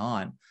going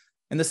on.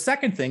 And the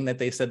second thing that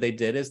they said they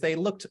did is they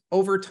looked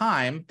over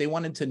time. They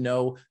wanted to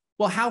know,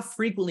 well, how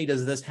frequently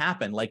does this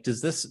happen? Like, does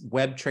this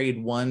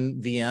WebTrade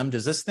 1 VM,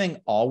 does this thing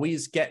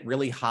always get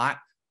really hot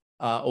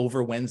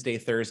over Wednesday,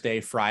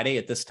 Thursday, Friday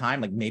at this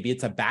time? Like, maybe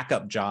it's a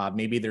backup job.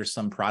 Maybe there's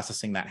some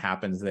processing that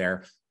happens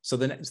there. So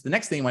the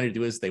next thing they wanted to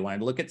do is they wanted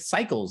to look at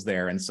cycles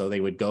there. And so they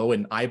would go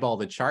and eyeball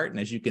the chart. And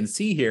as you can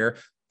see here,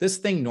 this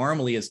thing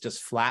normally is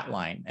just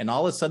flatline. And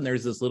all of a sudden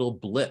there's this little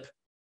blip.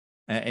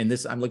 And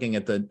this, I'm looking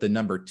at the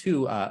number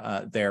 2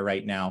 there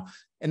right now.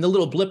 And the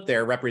little blip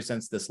there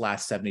represents this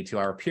last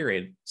 72-hour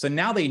period. So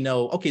now they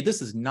know, okay,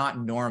 this is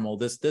not normal.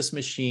 This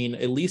machine,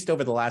 at least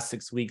over the last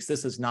 6 weeks,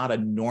 this is not a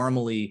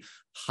normally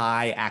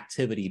high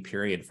activity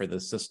period for the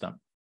system.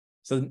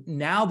 So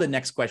now the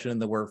next question in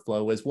the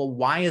workflow is, well,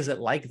 why is it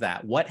like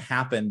that? What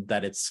happened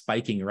that it's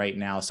spiking right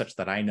now such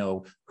that I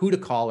know who to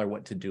call or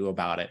what to do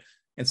about it?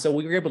 And so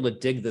we were able to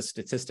dig the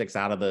statistics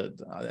out of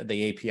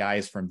the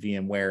APIs from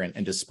VMware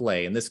and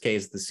display. In this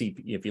case, the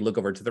CPU, if you look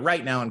over to the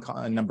right now in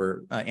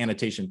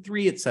annotation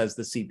 3, it says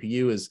the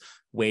CPU is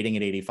weighting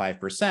at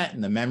 85%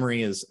 and the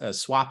memory is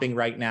swapping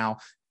right now.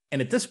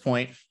 And at this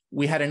point,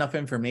 we had enough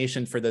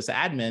information for this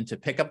admin to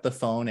pick up the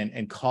phone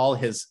and call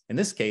his, in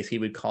this case, he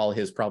would call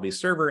his probably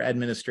server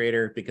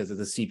administrator because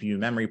it's a CPU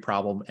memory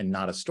problem and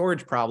not a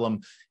storage problem.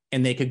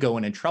 And they could go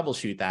in and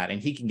troubleshoot that.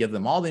 And he can give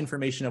them all the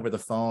information over the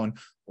phone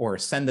or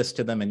send this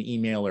to them in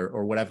email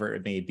or whatever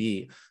it may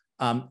be.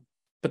 But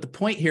the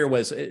point here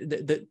was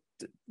to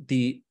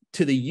the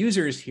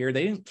users here,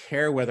 they didn't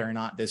care whether or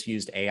not this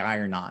used AI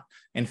or not.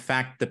 In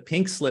fact, the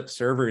pink slip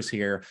servers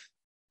here,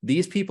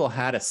 these people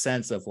had a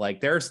sense of like,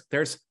 there's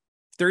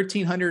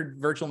 1,300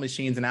 virtual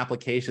machines and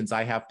applications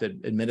I have to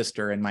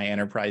administer in my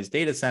enterprise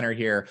data center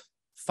here.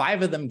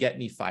 5 of them get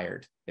me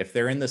fired. If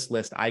they're in this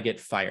list, I get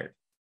fired.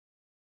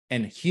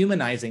 And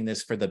humanizing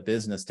this for the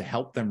business to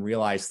help them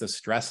realize the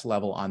stress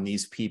level on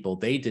these people.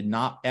 They did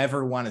not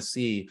ever want to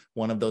see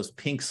one of those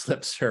pink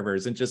slip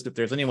servers. And just if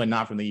there's anyone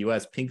not from the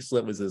US, pink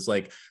slip was this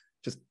like,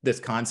 just this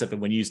concept of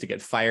when you used to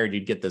get fired,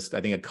 you'd get this,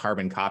 I think, a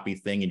carbon copy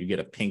thing and you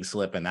get a pink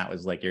slip and that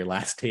was like your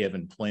last day of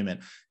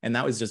employment. And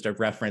that was just a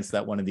reference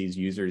that one of these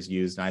users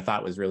used. And I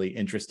thought was really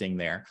interesting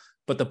there.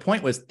 But the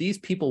point was these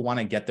people want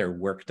to get their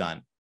work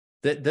done.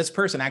 This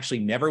person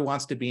actually never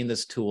wants to be in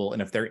this tool.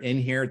 And if they're in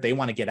here, they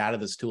want to get out of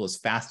this tool as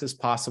fast as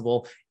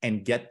possible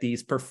and get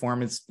these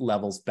performance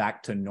levels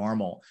back to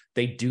normal.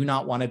 They do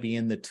not want to be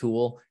in the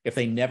tool. If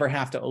they never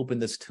have to open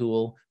this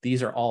tool,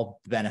 these are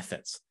all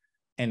benefits.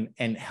 And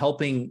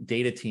helping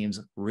data teams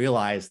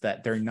realize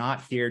that they're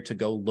not here to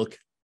go look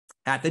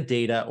at the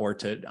data or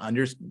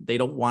they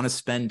don't want to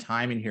spend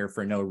time in here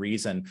for no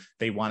reason.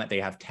 They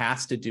have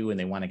tasks to do and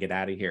they want to get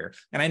out of here.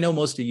 And I know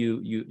most of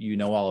you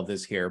know all of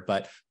this here,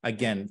 but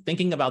again,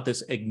 thinking about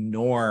this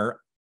ignore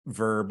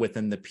verb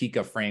within the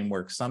Pika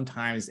framework,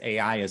 sometimes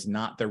AI is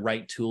not the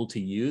right tool to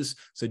use.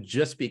 So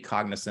just be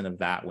cognizant of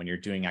that when you're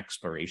doing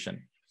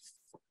exploration.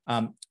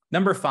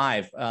 Number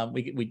 5,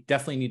 we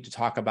definitely need to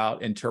talk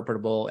about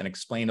interpretable and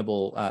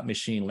explainable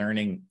machine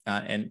learning,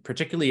 and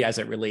particularly as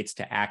it relates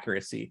to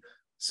accuracy.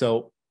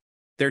 So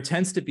there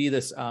tends to be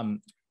this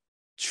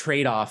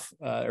trade-off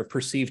or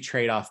perceived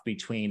trade-off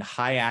between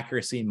high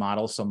accuracy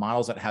models, so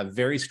models that have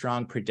very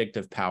strong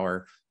predictive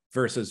power,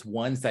 versus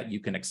ones that you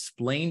can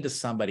explain to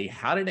somebody,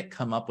 how did it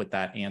come up with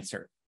that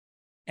answer?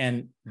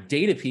 And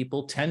data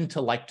people tend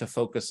to like to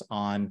focus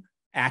on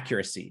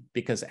accuracy,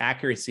 because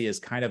accuracy is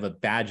kind of a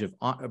badge of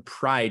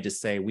pride to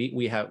say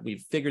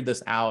we've figured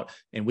this out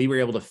and we were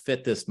able to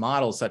fit this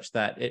model such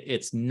that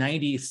it's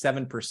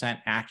 97%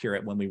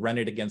 accurate when we run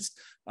it against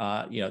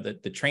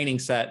the training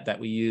set that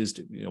we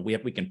used.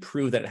 We can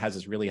prove that it has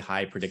this really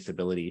high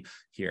predictability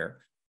here.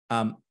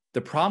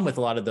 The problem with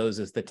a lot of those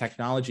is the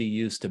technology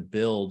used to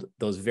build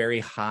those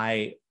very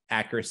high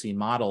accuracy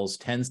models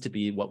tends to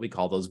be what we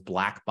call those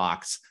black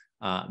box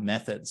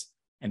methods.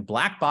 And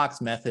black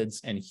box methods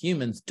and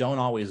humans don't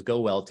always go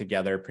well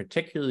together,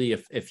 particularly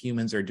if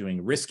humans are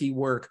doing risky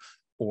work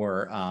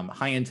or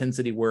high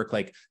intensity work.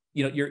 Like,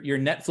 your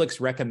Netflix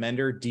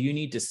recommender, do you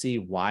need to see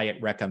why it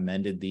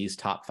recommended these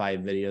top 5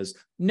 videos?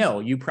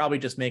 No, you probably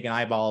just make an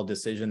eyeball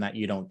decision that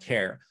you don't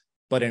care.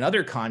 But in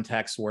other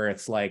contexts where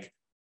it's like,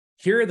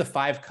 here are the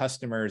 5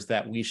 customers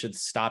that we should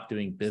stop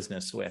doing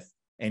business with.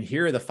 And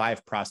here are the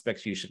 5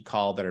 prospects you should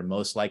call that are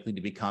most likely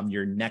to become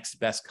your next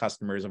best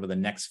customers over the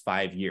next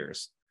 5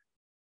 years.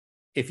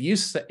 If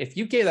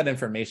you gave that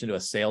information to a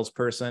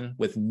salesperson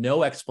with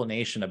no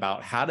explanation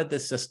about how did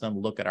this system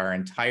look at our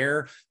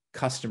entire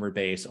customer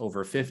base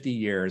over 50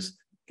 years,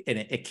 and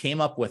it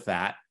came up with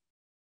that,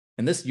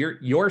 and this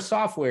your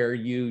software,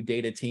 you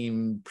data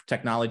team,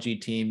 technology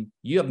team,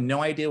 you have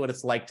no idea what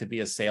it's like to be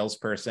a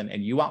salesperson,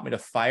 and you want me to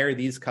fire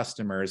these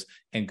customers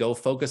and go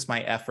focus my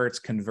efforts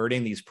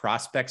converting these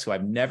prospects who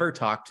I've never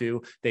talked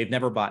to, they've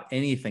never bought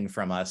anything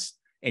from us,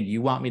 and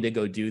you want me to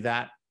go do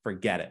that?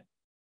 Forget it.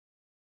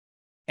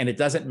 And it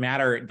doesn't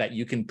matter that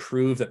you can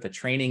prove that the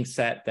training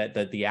set,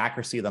 that the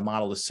accuracy of the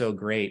model is so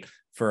great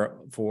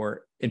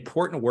for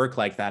important work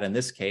like that. In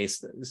this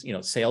case,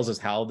 sales is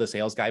how the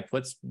sales guy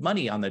puts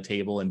money on the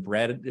table and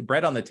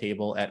bread on the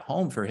table at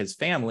home for his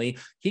family.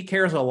 He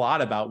cares a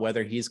lot about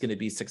whether he's going to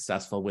be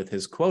successful with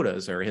his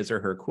quotas or his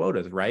or her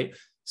quotas, right?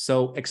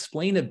 So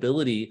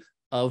explainability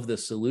of the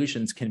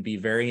solutions can be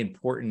very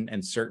important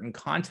in certain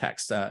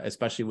contexts,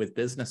 especially with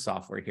business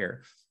software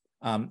here.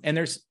 And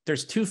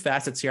there's 2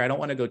 facets here. I don't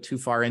want to go too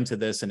far into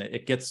this, and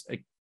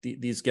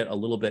these get a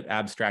little bit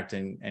abstract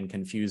and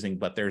confusing,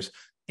 but there's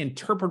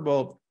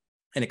interpretable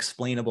and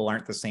explainable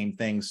aren't the same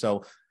thing.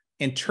 So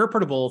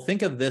interpretable,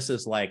 think of this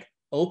as like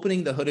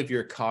opening the hood of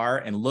your car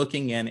and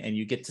looking in, and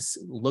you get to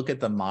look at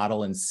the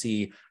model and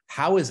see,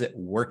 how is it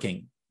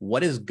working?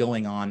 What is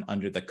going on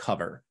under the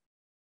cover?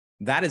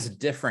 That is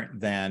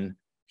different than,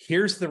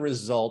 here's the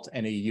result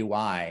in a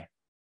UI.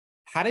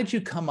 How did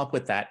you come up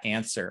with that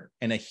answer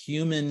in a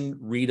human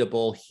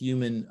readable,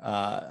 human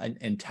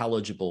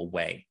intelligible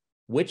way?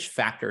 Which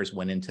factors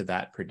went into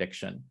that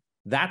prediction?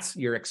 That's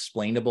your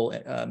explainable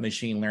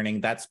machine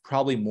learning. That's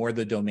probably more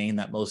the domain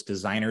that most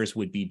designers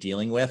would be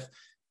dealing with.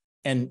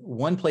 And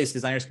one place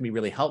designers can be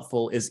really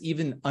helpful is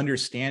even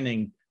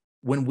understanding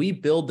when we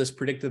build this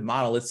predictive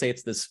model, let's say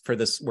it's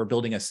this, we're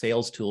building a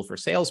sales tool for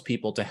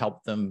salespeople to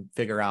help them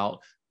figure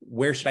out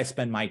where should I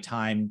spend my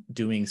time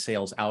doing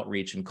sales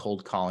outreach and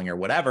cold calling or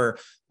whatever,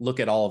 look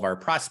at all of our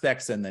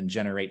prospects and then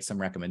generate some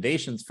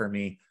recommendations for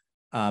me.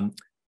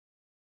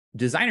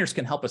 Designers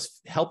can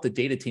help the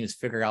data teams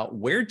figure out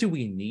where do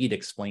we need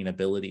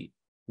explainability?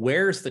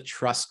 Where's the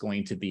trust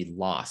going to be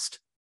lost?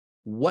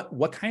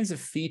 What kinds of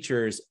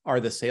features are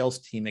the sales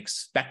team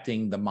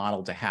expecting the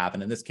model to have?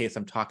 And in this case,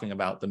 I'm talking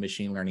about the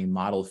machine learning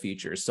model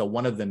features. So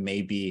one of them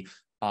may be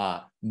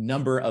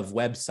number of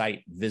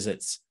website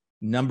visits,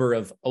 number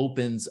of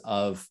opens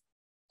of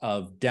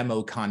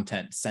demo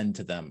content sent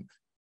to them.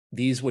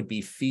 These would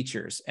be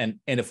features. And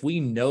if we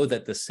know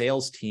that the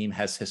sales team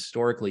has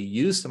historically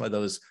used some of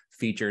those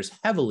features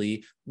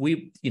heavily,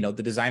 the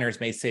designers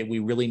may say, we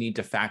really need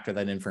to factor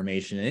that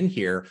information in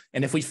here.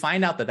 And if we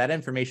find out that that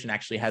information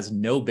actually has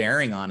no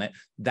bearing on it,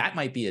 that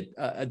might be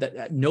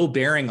no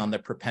bearing on the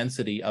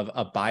propensity of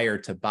a buyer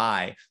to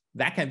buy.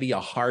 That can be a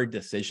hard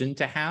decision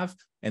to have.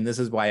 And this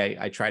is why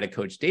I try to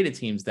coach data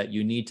teams that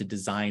you need to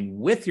design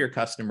with your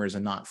customers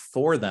and not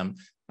for them.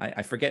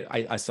 I forget,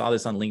 I saw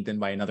this on LinkedIn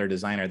by another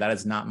designer. That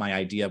is not my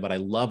idea, but I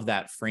love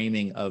that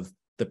framing of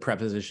the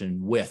preposition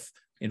with.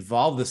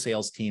 Involve the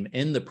sales team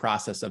in the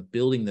process of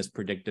building this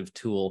predictive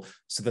tool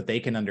so that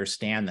they can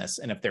understand this.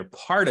 And if they're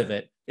part of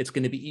it, it's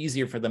going to be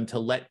easier for them to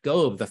let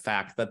go of the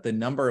fact that the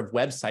number of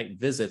website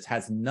visits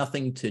has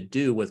nothing to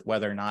do with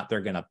whether or not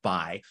they're going to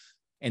buy.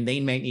 And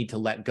they may need to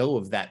let go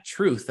of that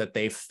truth that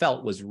they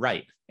felt was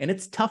right. And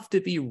it's tough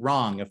to be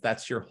wrong if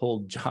that's your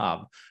whole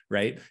job,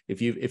 right?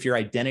 If your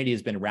identity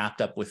has been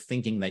wrapped up with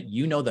thinking that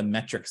you know the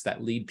metrics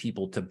that lead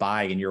people to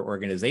buy in your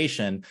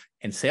organization,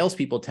 and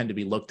salespeople tend to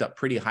be looked up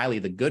pretty highly.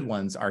 The good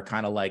ones are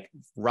kind of like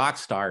rock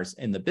stars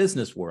in the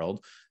business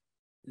world.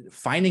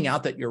 Finding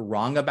out that you're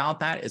wrong about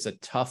that is a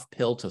tough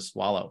pill to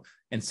swallow.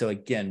 And so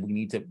again,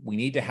 we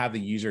need to have the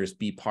users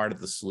be part of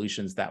the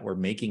solutions that we're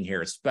making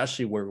here,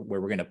 especially where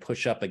we're going to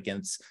push up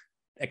against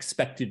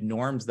expected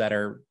norms that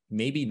are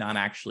maybe not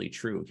actually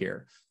true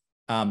here.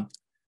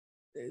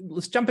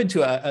 Let's jump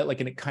into a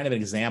kind of an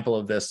example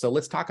of this. So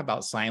let's talk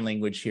about sign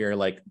language here.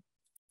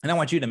 And I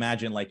want you to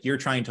imagine you're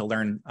trying to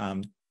learn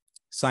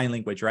sign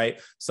language, right?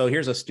 So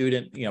here's a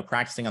student,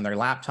 practicing on their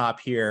laptop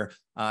here,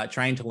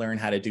 trying to learn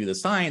how to do the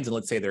signs. And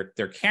let's say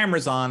their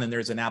camera's on, and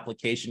there's an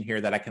application here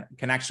that I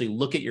can actually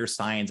look at your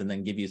signs and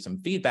then give you some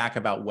feedback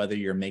about whether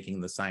you're making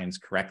the signs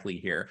correctly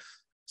here.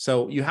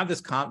 So you have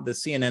this the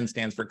CNN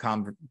stands for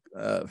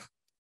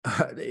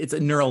it's a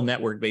neural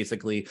network,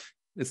 basically.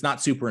 It's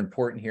not super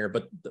important here,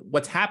 but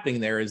what's happening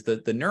there is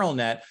that the neural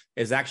net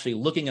is actually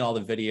looking at all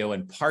the video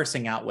and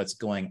parsing out what's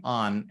going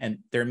on. And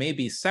there may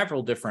be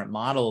several different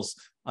models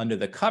under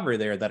the cover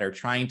there that are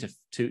trying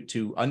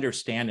to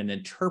understand and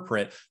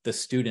interpret the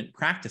student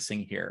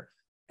practicing here.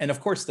 And of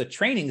course, the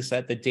training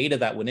set, the data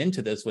that went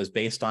into this was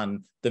based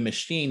on the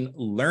machine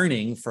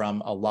learning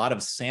from a lot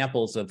of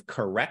samples of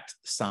correct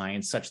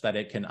signs such that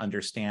it can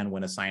understand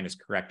when a sign is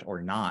correct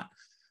or not.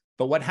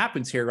 But what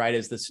happens here, right,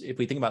 is this, if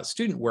we think about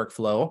student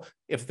workflow,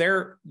 if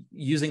they're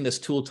using this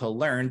tool to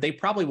learn, they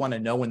probably want to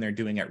know when they're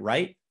doing it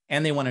right,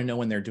 and they want to know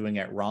when they're doing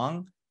it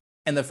wrong.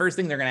 And the first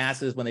thing they're going to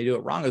ask is when they do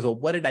it wrong is, well,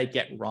 what did I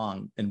get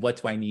wrong? And what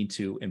do I need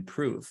to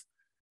improve?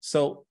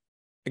 So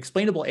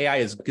explainable AI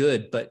is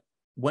good, but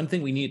one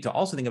thing we need to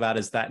also think about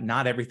is that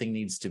not everything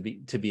needs to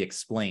be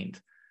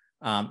explained.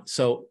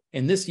 So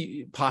in this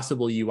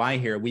possible UI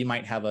here, we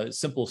might have a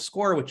simple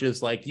score, which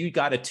is you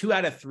got a 2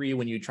 out of 3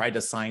 when you tried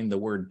to sign the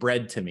word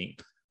bread to me.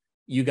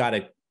 You got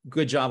a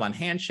good job on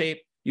hand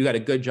shape. You got a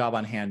good job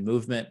on hand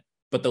movement,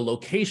 but the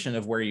location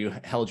of where you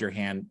held your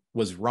hand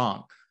was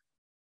wrong.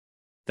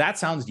 That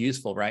sounds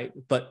useful, right?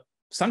 But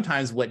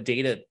sometimes what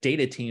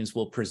data teams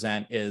will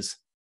present is,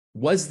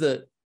 was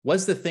the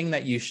thing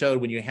that you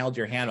showed when you held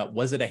your hand up,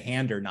 was it a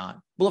hand or not?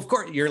 Well, of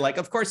course, you're like,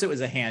 of course it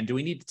was a hand. Do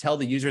we need to tell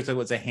the users it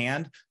was a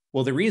hand?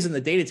 Well, the reason the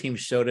data team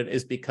showed it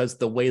is because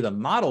the way the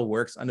model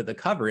works under the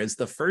cover is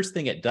the first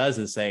thing it does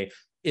is say,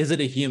 is it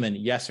a human?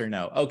 Yes or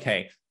no?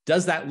 Okay.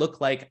 Does that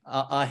look like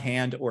a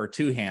hand or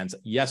 2 hands?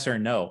 Yes or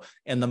no?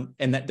 And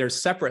that there's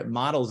separate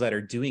models that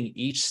are doing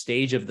each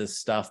stage of this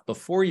stuff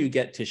before you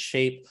get to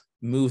shape,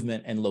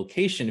 movement, and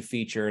location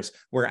features,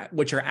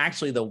 which are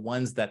actually the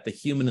ones that the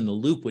human in the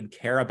loop would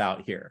care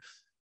about here.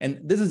 And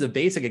this is a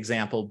basic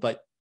example, but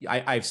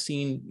I've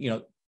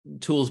seen,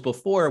 tools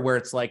before where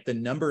it's the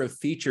number of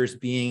features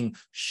being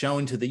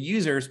shown to the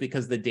users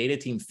because the data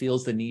team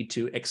feels the need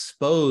to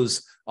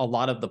expose a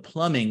lot of the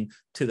plumbing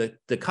to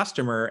the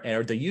customer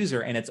or the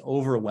user, and it's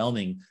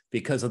overwhelming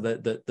because of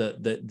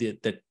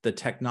the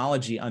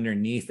technology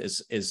underneath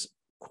is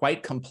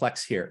quite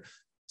complex here.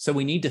 So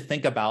we need to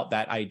think about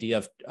that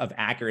idea of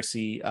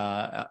accuracy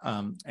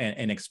and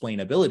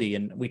explainability.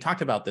 And we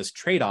talked about this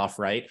trade-off,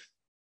 right?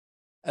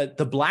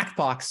 The black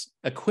box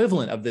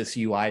equivalent of this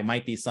UI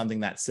might be something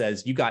that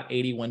says you got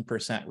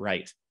 81%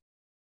 right.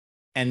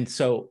 And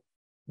so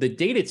the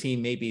data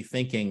team may be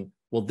thinking,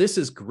 well, this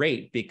is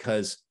great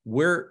because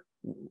we're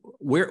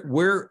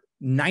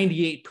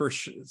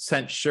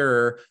 98%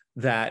 sure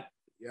that,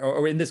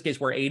 or in this case,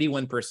 we're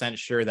 81%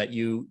 sure that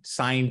you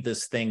signed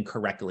this thing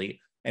correctly.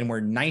 And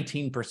we're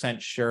 19%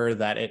 sure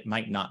that it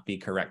might not be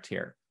correct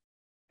here.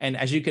 And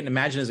as you can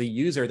imagine, as a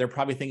user, they're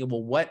probably thinking,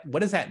 well, what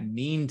does that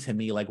mean to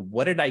me? Like,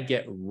 what did I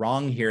get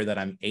wrong here that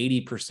I'm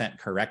 80%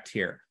 correct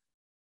here?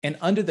 And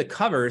under the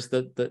covers,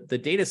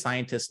 the data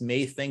scientist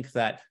may think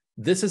that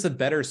this is a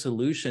better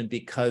solution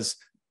because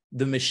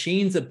the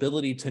machine's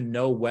ability to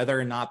know whether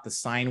or not the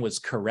sign was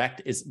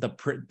correct is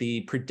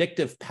the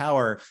predictive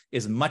power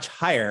is much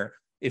higher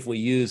if we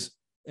use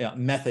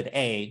method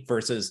A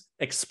versus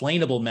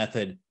explainable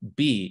method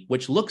B,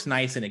 which looks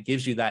nice and it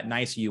gives you that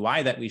nice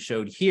UI that we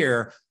showed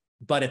here,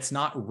 but it's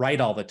not right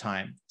all the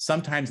time.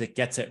 Sometimes it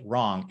gets it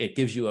wrong. It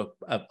gives you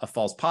a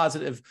false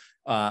positive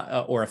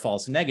or a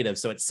false negative.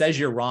 So it says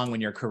you're wrong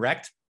when you're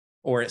correct,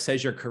 or it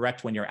says you're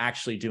correct when you're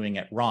actually doing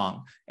it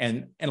wrong.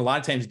 And a lot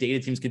of times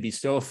data teams could be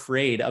so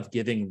afraid of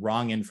giving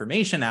wrong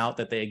information out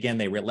that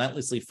they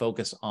relentlessly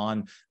focus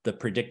on the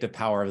predictive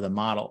power of the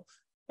model.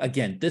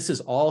 Again, this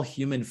is all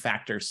human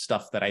factor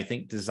stuff that I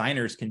think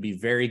designers can be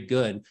very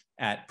good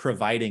at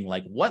providing,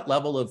 like what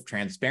level of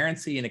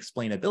transparency and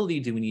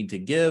explainability do we need to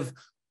give?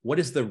 What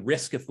is the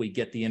risk if we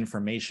get the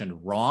information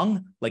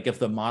wrong? Like if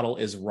the model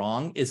is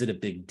wrong, is it a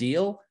big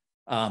deal?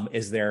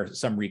 Is there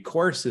some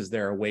recourse? Is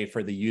there a way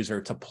for the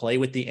user to play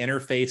with the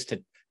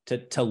interface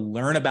to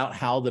learn about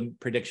how the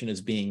prediction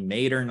is being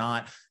made or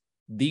not?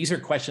 These are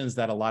questions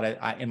that a lot of,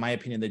 in my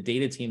opinion, the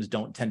data teams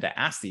don't tend to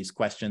ask these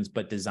questions,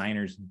 but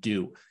designers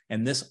do.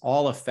 And this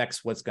all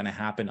affects what's going to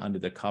happen under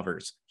the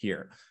covers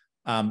here.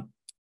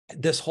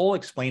 This whole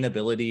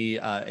explainability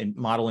and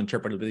model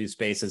interpretability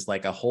space is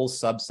like a whole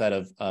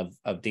subset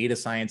of data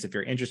science. If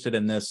you're interested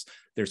in this,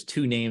 there's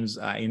two names.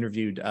 I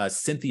interviewed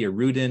Cynthia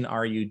Rudin,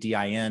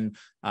 R-U-D-I-N.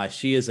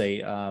 She's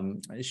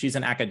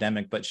an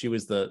academic, but she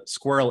was the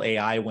Squirrel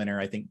AI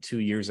winner, I think 2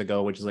 years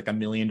ago, which is like $1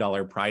 million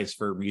prize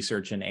for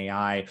research in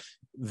AI.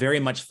 Very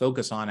much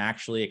focus on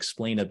actually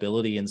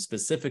explainability and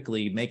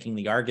specifically making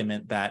the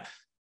argument that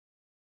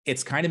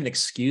it's kind of an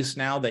excuse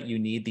now that you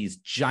need these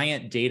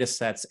giant data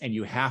sets and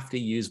you have to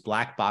use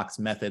black box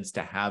methods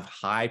to have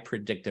high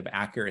predictive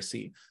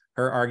accuracy.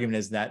 Her argument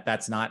is that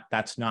that's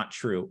not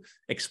true.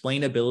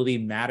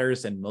 Explainability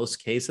matters in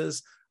most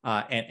cases,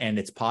 and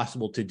it's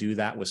possible to do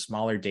that with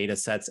smaller data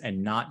sets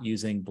and not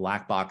using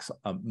black box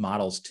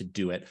models to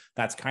do it.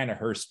 That's kind of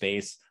her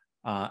space.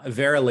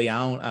 Vera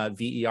Liao,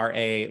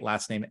 V-E-R-A,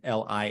 last name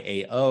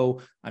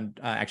L-I-A-O. I'm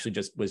actually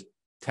just was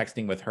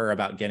texting with her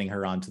about getting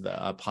her onto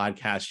the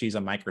podcast. She's a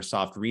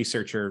Microsoft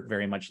researcher,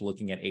 very much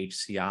looking at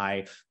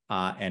HCI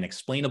and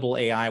explainable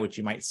AI, which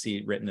you might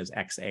see written as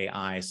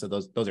XAI. So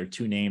those are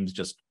two names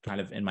just kind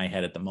of in my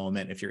head at the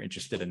moment, if you're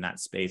interested in that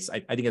space.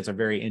 I think it's a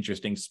very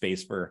interesting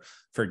space for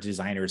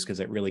designers because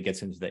it really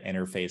gets into the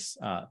interface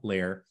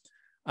layer.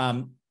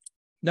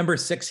 Number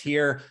 6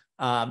 here,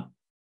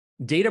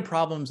 data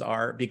problems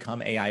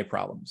become AI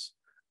problems.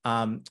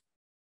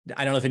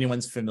 I don't know if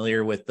anyone's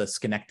familiar with the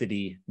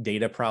Schenectady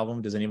data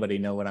problem. Does anybody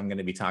know what I'm going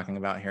to be talking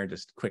about here?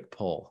 Just quick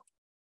poll.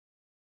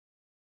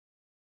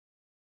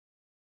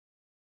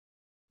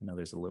 I know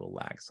there's a little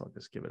lag, so I'll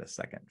just give it a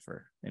second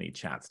for any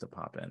chats to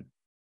pop in.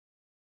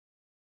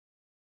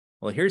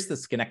 Well, here's the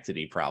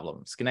Schenectady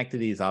problem.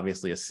 Schenectady is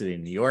obviously a city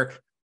in New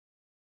York,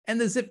 and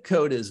the zip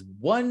code is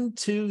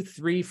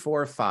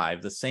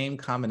 12345, the same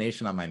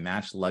combination on my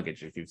matched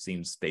luggage if you've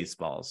seen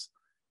Spaceballs.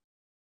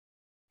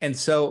 And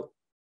so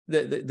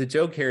the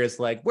joke here is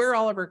like, where are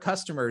all of our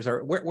customers,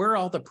 or where are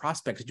all the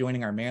prospects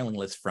joining our mailing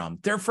list from?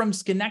 They're from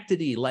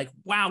Schenectady. Like,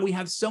 wow, we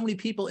have so many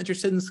people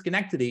interested in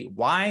Schenectady.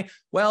 Why?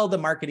 Well, the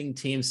marketing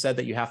team said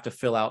that you have to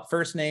fill out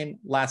first name,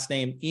 last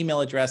name,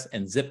 email address,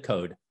 and zip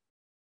code.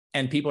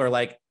 And people are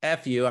like,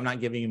 F you, I'm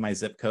not giving you my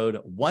zip code.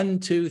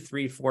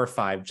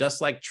 12345, just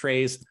like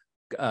Trey's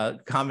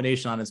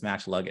combination on his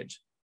matched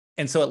luggage.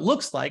 And so it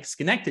looks like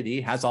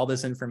Schenectady has all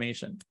this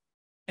information.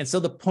 And so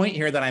the point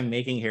here that I'm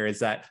making here is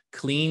that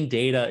clean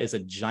data is a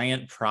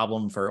giant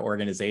problem for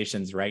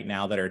organizations right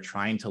now that are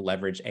trying to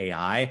leverage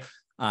AI.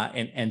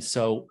 And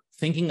so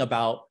thinking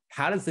about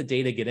how does the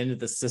data get into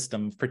the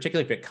system,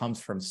 particularly if it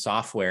comes from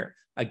software.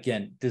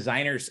 Again,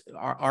 designers,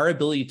 our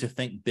ability to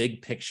think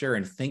big picture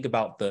and think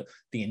about the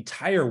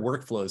entire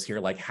workflows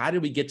here, like how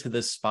did we get to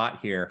this spot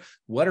here?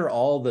 What are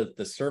all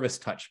the service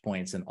touch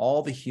points and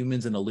all the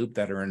humans in the loop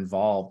that are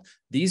involved?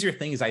 These are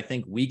things I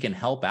think we can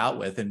help out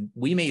with. And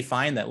we may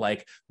find that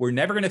like, we're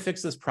never going to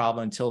fix this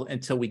problem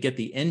until we get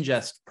the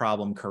ingest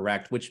problem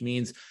correct, which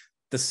means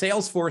the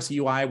Salesforce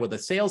UI where the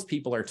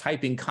salespeople are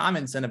typing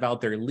comments in about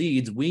their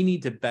leads, we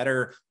need to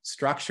better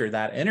structure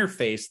that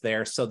interface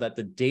there so that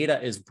the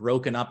data is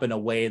broken up in a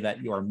way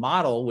that your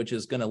model, which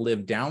is going to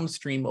live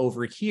downstream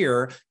over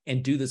here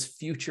and do this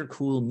future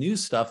cool new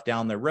stuff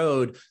down the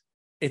road,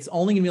 it's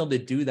only going to be able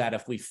to do that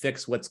if we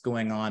fix what's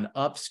going on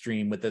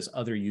upstream with this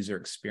other user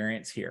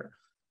experience here.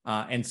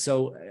 And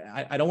so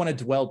I don't want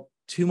to dwell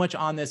too much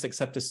on this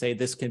except to say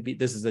this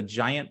is a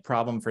giant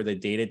problem for the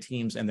data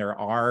teams, and there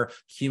are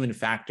human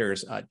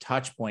factors,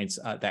 touch points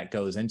that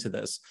goes into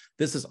this.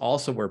 This is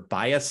also where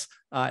bias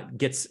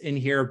gets in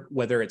here,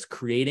 whether it's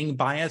creating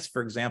bias,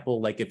 for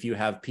example, like if you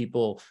have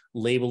people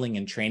labeling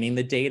and training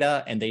the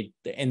data, and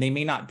they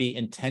may not be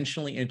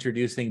intentionally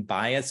introducing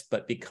bias,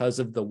 but because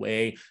of the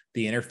way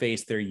the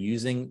interface they're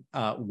using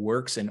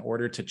works in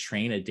order to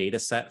train a data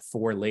set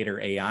for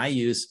later AI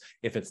use,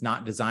 if it's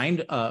not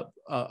designed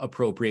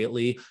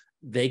appropriately,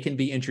 they can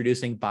be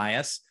introducing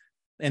bias.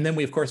 And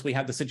then of course, we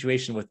have the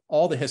situation with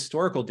all the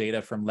historical data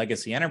from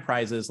legacy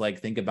enterprises, like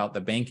think about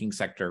the banking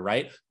sector,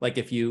 right? Like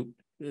if you,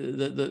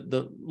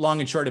 the long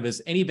and short of it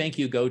is, any bank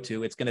you go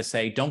to, it's going to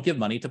say, don't give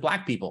money to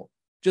Black people.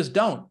 Just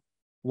don't.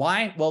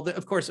 Why? Well,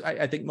 of course,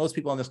 I think most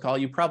people on this call,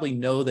 you probably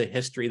know the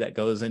history that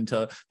goes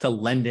into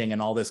lending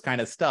and all this kind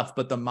of stuff,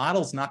 but the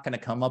model's not going to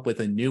come up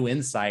with a new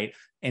insight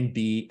and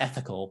be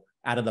ethical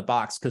out of the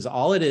box, because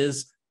all it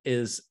is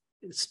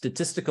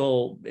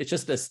statistical. It's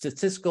just a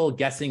statistical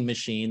guessing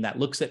machine that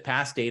looks at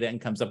past data and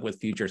comes up with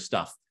future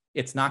stuff.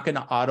 It's not going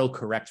to auto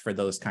correct for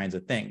those kinds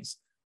of things.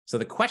 So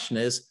the question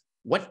is,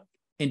 what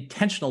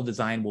intentional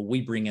design will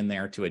we bring in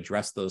there to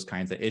address those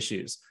kinds of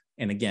issues?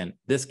 And again,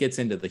 this gets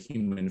into the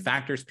human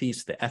factors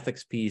piece, the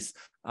ethics piece,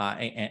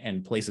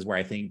 and places where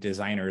I think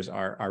designers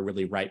are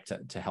really ripe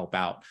to help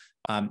out.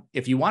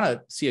 If you want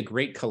to see a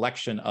great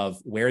collection of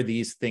where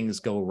these things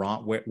go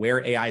wrong,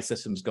 where AI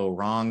systems go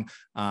wrong,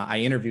 I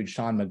interviewed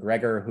Sean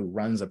McGregor, who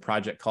runs a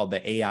project called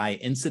the AI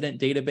Incident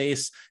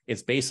Database.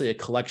 It's basically a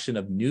collection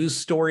of news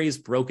stories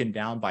broken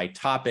down by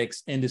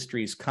topics,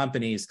 industries,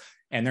 companies,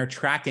 and they're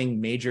tracking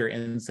major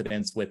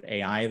incidents with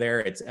AI there.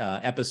 It's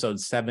episode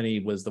 70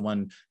 was the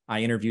one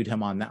I interviewed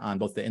him on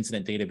both the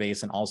incident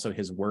database and also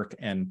his work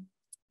and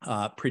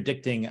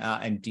predicting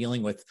and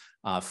dealing with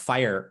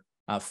fire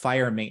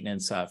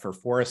maintenance for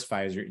forest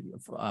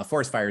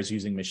fires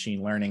using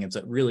machine learning.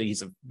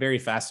 He's a very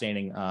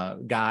fascinating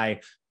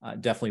guy.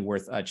 Definitely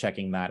worth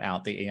checking that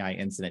out. The AI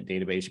Incident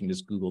Database. You can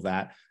just Google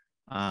that.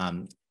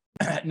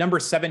 Number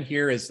 7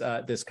 here is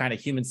this kind of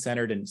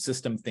human-centered and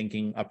system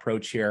thinking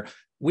approach here.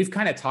 We've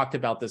kind of talked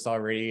about this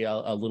already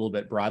a little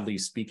bit broadly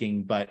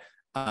speaking, but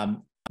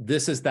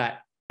this is that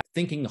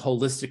thinking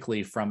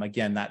holistically from,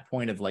 again, that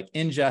point of like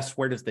ingest,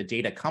 where does the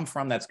data come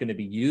from that's going to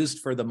be used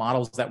for the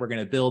models that we're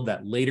going to build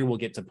that later will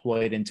get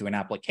deployed into an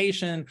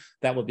application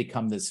that will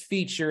become this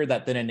feature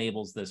that then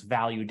enables this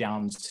value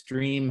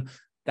downstream.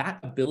 That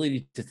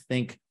ability to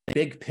think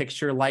big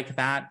picture like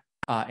that,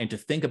 and to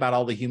think about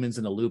all the humans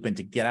in the loop and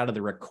to get out of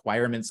the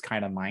requirements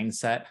kind of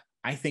mindset,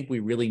 I think we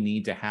really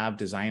need to have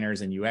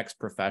designers and UX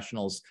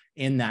professionals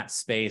in that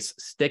space,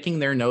 sticking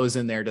their nose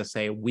in there to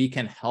say, we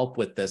can help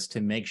with this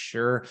to make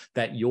sure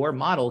that your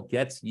model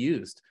gets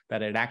used,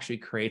 that it actually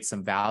creates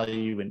some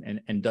value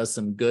and does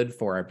some good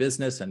for our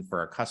business and for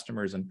our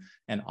customers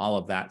and all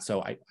of that.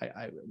 So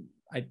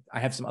I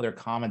have some other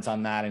comments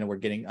on that, and we're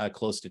getting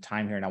close to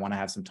time here, and I want to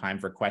have some time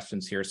for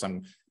questions here. So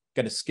I'm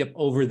going to skip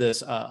over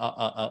this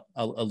a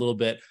little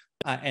bit.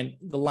 And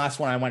the last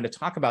one I wanted to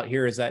talk about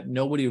here is that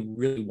nobody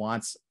really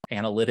wants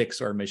analytics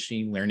or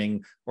machine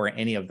learning or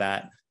any of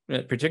that,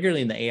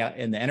 particularly in the AI,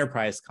 in the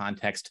enterprise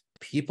context.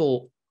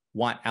 People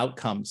want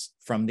outcomes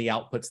from the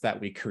outputs that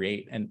we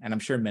create. And I'm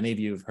sure many of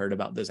you have heard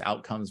about this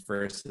outcomes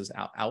versus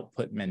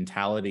output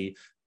mentality.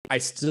 I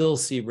still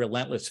see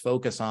relentless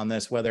focus on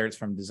this, whether it's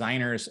from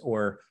designers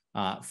or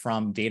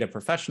from data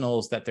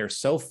professionals, that they're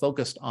so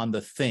focused on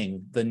the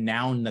thing, the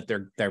noun that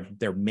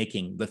they're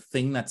making, the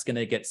thing that's going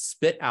to get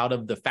spit out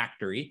of the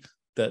factory,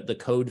 the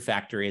code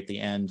factory at the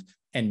end,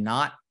 and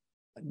not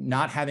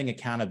having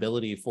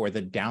accountability for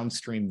the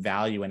downstream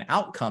value and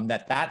outcome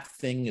that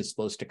thing is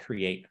supposed to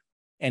create.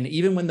 And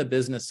even when the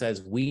business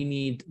says we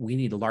need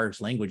a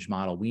large language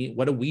model,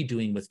 what are we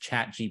doing with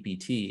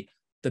ChatGPT?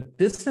 The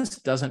business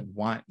doesn't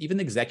want, even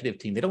the executive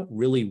team, they don't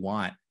really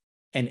want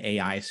an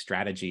AI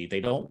strategy.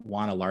 They don't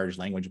want a large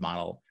language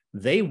model.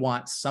 They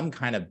want some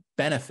kind of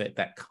benefit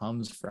that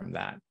comes from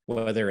that,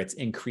 whether it's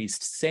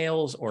increased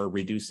sales or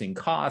reducing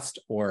cost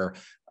or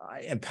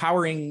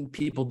empowering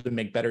people to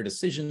make better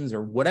decisions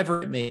or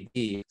whatever it may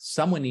be.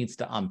 Someone needs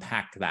to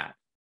unpack that.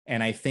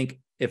 And I think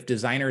if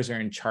designers are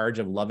in charge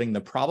of loving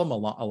the problem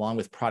along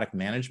with product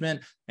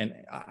management, and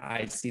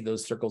I see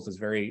those circles as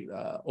very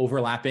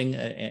overlapping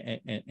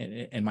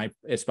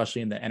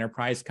especially in the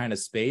enterprise kind of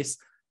space,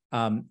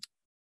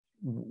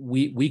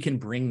 we can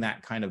bring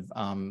that kind of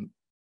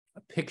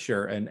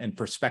picture and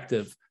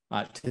perspective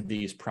to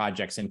these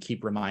projects and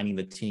keep reminding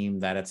the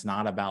team that it's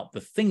not about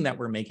the thing that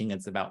we're making,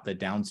 it's about the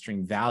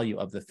downstream value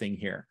of the thing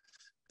here.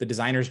 The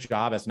designer's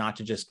job is not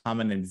to just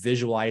come in and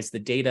visualize the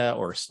data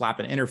or slap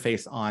an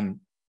interface on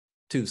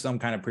to some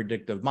kind of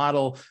predictive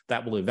model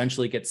that will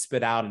eventually get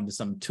spit out into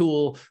some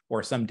tool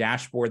or some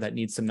dashboard that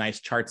needs some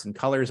nice charts and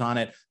colors on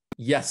it.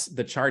 Yes,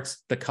 the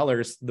charts, the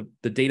colors,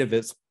 the data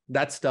viz,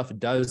 that stuff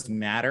does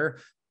matter.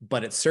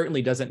 but it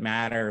certainly doesn't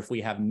matter if we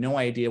have no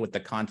idea what the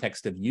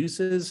context of use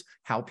is,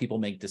 how people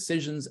make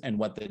decisions, and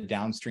what the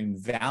downstream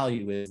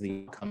value is,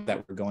 the outcome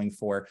that we're going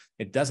for.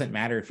 It doesn't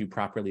matter if you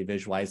properly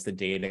visualize the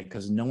data,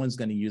 because no one's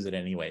going to use it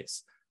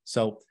anyways.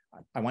 So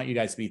I want you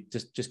guys to be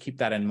just keep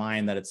that in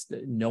mind, that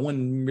no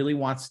one really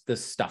wants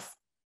this stuff,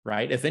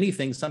 right? If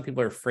anything, some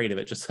people are afraid of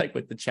it, just like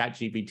with the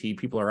ChatGPT.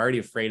 People are already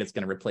afraid it's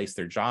going to replace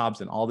their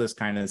jobs and all this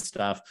kind of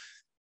stuff.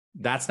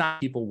 That's not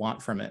what people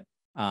want from it.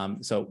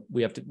 So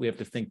we have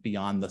to think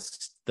beyond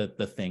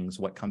the things,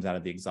 what comes out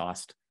of the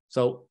exhaust.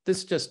 So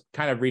this just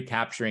kind of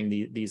recapturing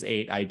these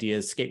 8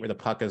 ideas: skate where the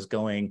puck is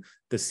going,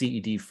 the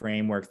CED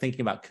framework,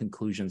 thinking about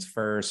conclusions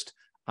first,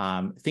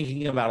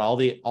 thinking about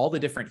all the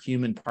different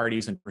human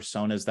parties and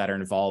personas that are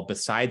involved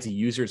besides the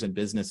users and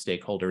business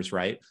stakeholders,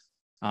 right?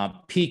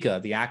 PICA,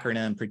 the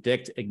acronym: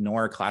 predict,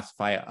 ignore,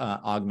 classify,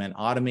 augment,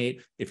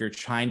 automate. If you're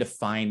trying to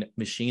find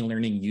machine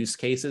learning use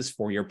cases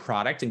for your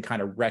product and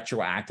kind of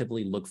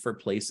retroactively look for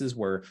places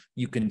where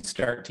you can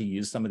start to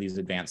use some of these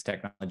advanced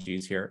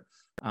technologies here.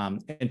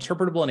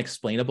 Interpretable and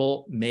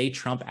explainable may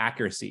trump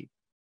accuracy,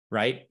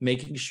 right?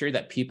 Making sure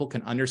that people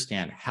can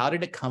understand, how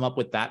did it come up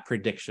with that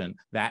prediction,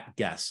 that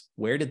guess?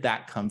 Where did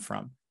that come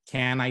from?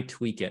 Can I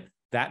tweak it?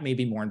 That may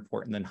be more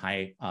important than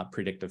high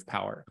predictive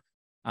power.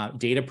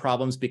 Data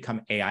problems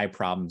become AI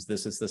problems.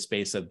 This is the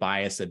space of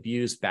bias,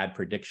 abuse, bad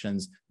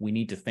predictions. We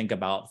need to think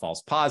about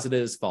false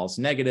positives, false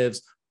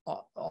negatives.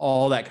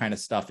 All that kind of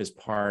stuff is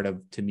part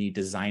of, to me,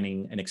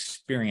 designing an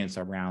experience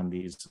around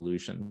these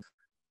solutions.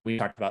 We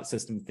talked about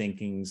system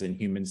thinkings and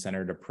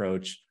human-centered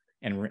approach.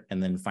 And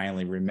then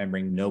finally,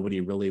 remembering nobody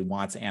really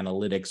wants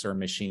analytics or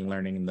machine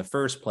learning in the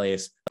first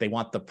place. They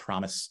want the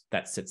promise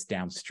that sits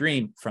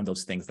downstream from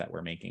those things that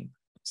we're making.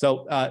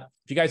 So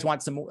if you guys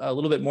want a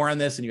little bit more on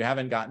this and you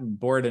haven't gotten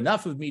bored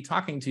enough of me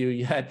talking to you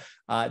yet,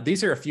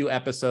 these are a few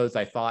episodes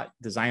I thought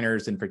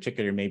designers in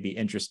particular may be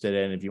interested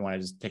in. If you want to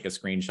just take a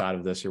screenshot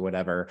of this or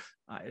whatever,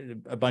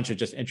 a bunch of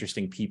just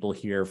interesting people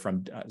here,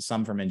 from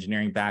some from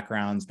engineering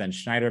backgrounds. Ben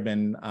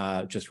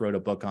Schneiderman just wrote a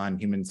book on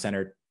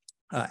human-centered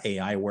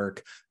AI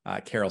work.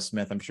 Carol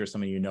Smith, I'm sure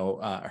some of you know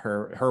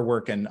her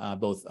work in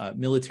both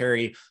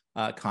military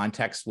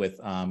context with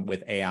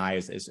AI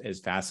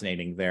is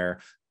fascinating there.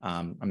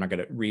 I'm not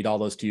going to read all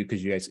those to you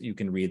because you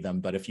can read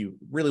them, but if you're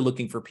really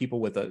looking for people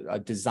with a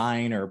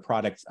design or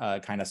product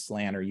kind of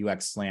slant or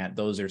UX slant,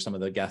 those are some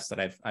of the guests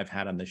that I've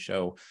had on the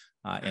show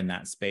in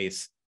that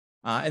space.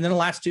 And then the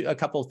last a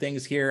couple of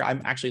things here.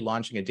 I'm actually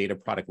launching a data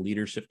product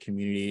leadership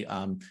community.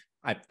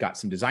 I've got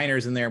some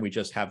designers in there. We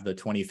just have the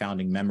 20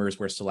 founding members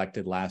were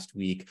selected last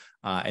week.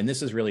 And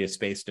this is really a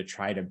space to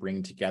try to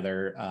bring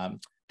together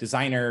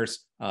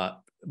designers,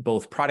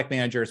 both product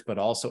managers, but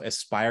also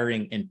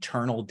aspiring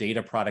internal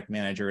data product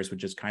managers,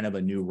 which is kind of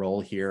a new role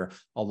here,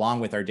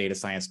 along with our data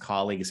science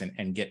colleagues,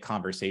 and get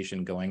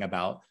conversation going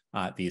about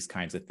these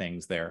kinds of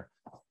things there.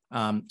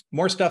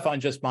 More stuff on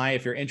just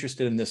if you're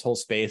interested in this whole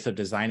space of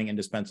designing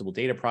indispensable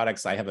data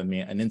products, I have an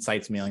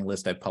insights mailing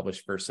list I've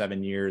published for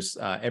 7 years.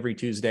 Every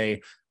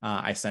Tuesday,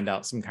 I send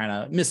out some kind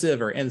of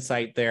missive or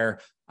insight there.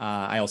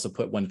 I also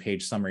put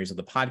one-page summaries of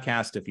the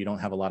podcast if you don't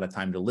have a lot of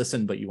time to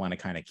listen, but you want to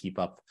kind of keep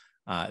up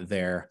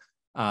there.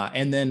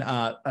 And then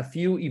a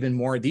few even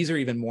more, these are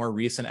even more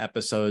recent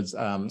episodes.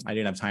 I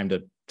didn't have time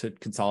to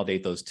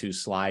consolidate those 2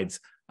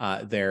 slides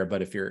there,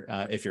 but if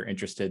you're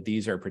interested,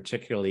 these are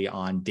particularly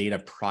on data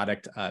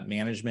product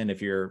management.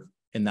 If you're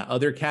in the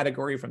other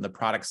category from the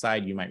product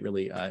side, you might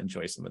really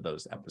enjoy some of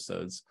those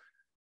episodes.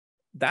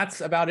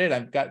 That's about it.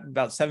 I've got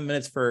about 7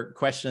 minutes for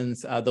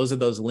questions. Those are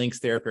those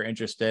links there if you're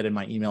interested, and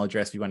my email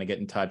address if you want to get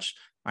in touch.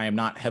 I am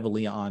not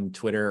heavily on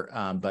Twitter,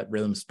 but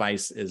Rhythm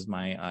Spice is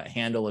my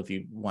handle. If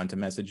you want to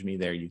message me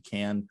there, you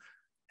can.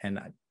 And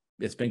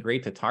it's been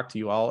great to talk to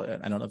you all.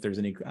 I don't know if there's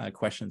any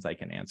questions I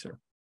can answer.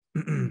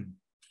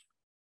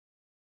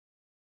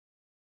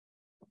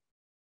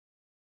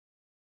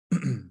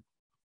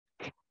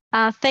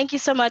 Thank you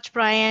so much,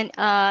 Brian.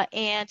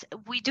 And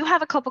we do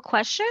have a couple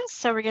questions,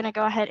 so we're going to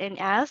go ahead and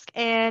ask.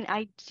 And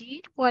I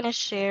did want to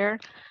share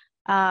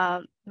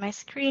my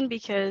screen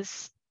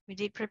because we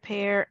did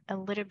prepare a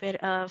little bit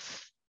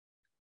of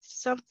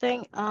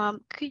something.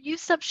 Could you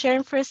stop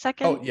sharing for a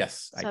second? Oh,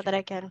 yes. So that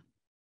I can.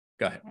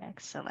 Go ahead.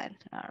 Excellent.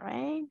 All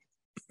right.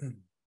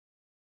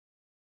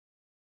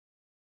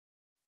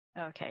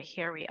 Okay,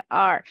 here we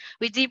are.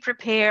 We did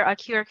prepare a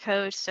QR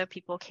code so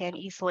people can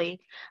easily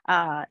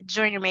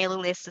join your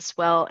mailing list as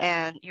well,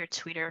 and your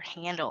Twitter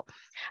handle.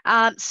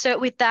 So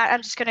with that,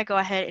 I'm just going to go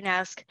ahead and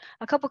ask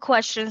a couple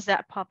questions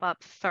that pop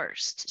up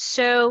first.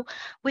 So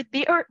with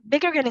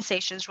big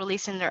organizations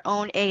releasing their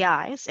own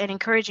AIs and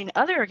encouraging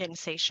other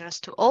organizations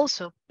to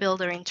also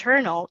build their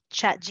internal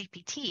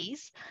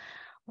ChatGPTs,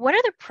 what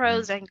are the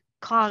pros and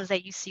cons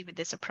that you see with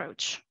this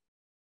approach?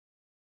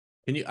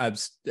 Can you, I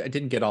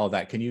didn't get all of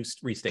that. Can you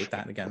restate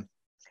that again?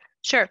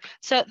 Sure.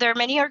 So there are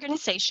many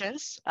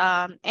organizations,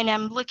 and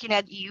I'm looking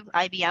at you,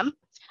 IBM,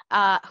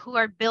 who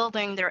are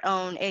building their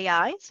own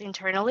AIs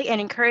internally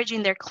and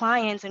encouraging their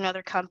clients and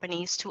other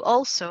companies to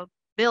also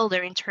build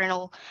their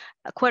internal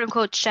quote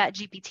unquote chat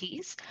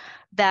GPTs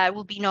that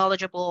will be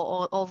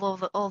knowledgeable of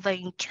all the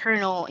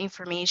internal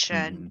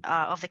information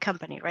of the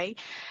company, right?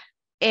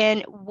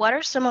 And what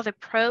are some of the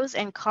pros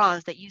and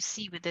cons that you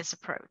see with this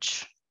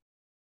approach?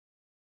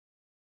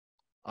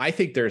 I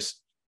think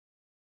there's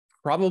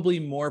probably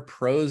more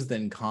pros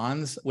than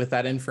cons with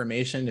that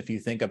information. If you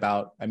think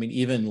about, I mean,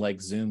 even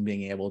like Zoom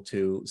being able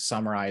to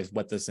summarize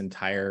what this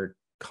entire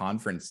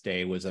conference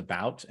day was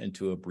about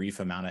into a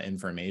brief amount of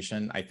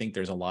information, I think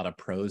there's a lot of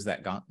pros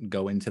that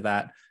go into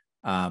that.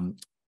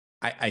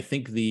 I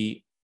think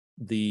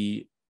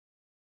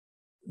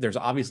there's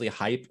obviously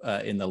hype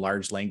in the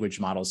large language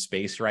model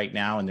space right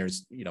now, and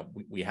there's, you know,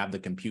 we have the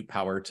compute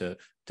power to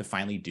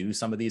finally do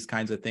some of these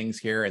kinds of things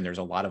here, and there's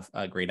a lot of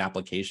great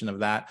application of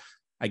that.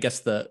 I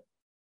guess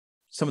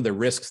some of the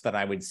risks that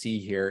I would see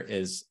here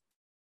is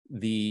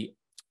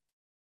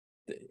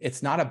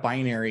it's not a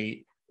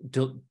binary.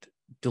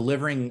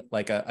 Delivering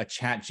like a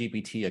chat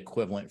GPT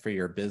equivalent for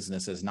your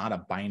business is not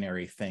a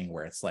binary thing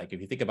where it's like, if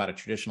you think about a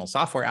traditional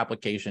software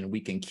application, we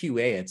can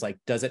QA. It's like,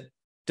 does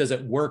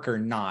it work or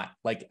not?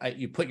 Like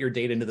you put your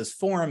data into this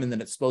form and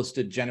then it's supposed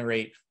to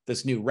generate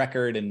this new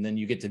record, and then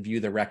you get to view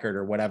the record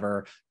or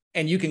whatever.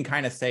 And you can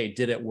kind of say,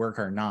 did it work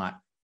or not?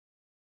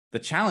 The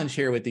challenge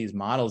here with these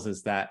models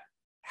is that,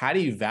 how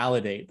do you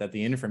validate that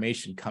the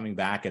information coming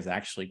back is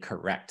actually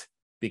correct?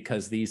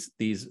 Because these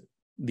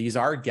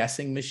are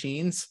guessing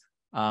machines.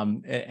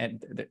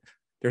 And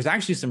there's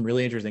actually some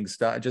really interesting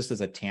stuff. Just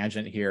as a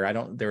tangent here,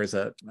 there is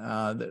the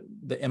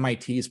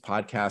MIT's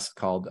podcast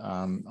called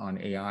on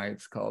AI.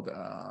 It's called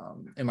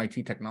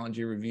MIT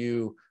Technology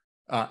Review,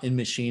 In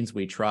Machines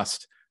We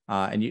Trust.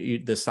 And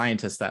the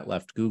scientist that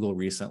left Google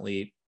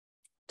recently,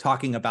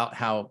 talking about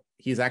how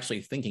he's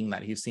actually thinking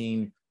that he's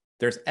seen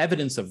there's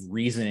evidence of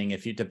reasoning,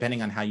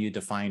 depending on how you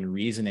define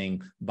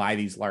reasoning, by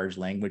these large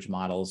language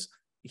models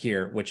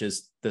here, which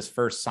is this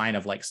first sign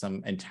of like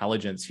some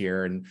intelligence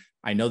here. And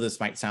I know this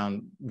might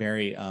sound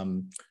very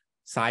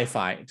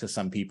sci-fi to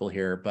some people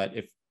here, but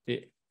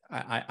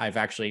I've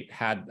actually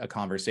had a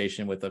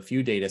conversation with a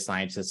few data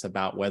scientists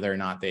about whether or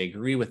not they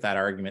agree with that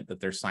argument that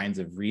there's signs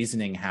of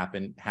reasoning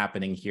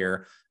happening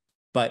here.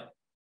 But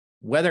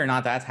whether or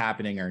not that's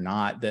happening or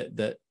not,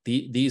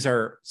 these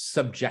are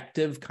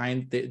subjective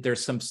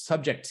there's some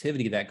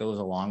subjectivity that goes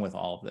along with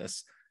all of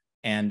this.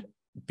 And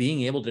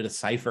being able to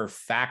decipher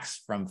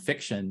facts from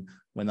fiction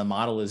when the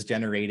model is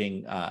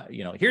generating,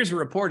 here's a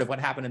report of what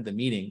happened at the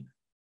meeting.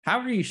 How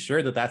are you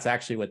sure that that's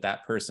actually what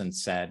that person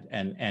said?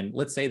 And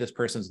let's say this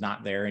person's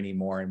not there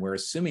anymore, and we're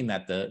assuming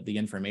that the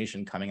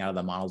information coming out of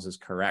the models is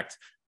correct.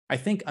 I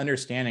think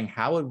understanding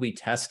how would we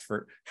test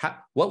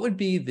what would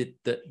be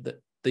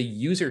the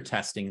user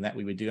testing that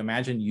we would do.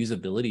 Imagine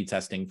usability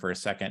testing for a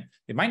second.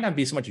 It might not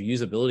be so much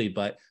usability,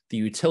 but the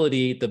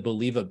utility, the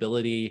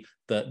believability,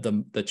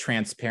 the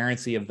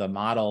transparency of the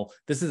model.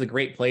 This is a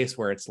great place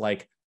where it's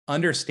like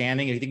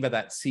understanding, if you think about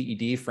that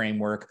CED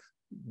framework,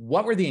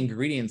 what were the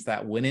ingredients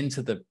that went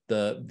into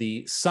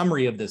the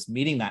summary of this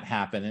meeting that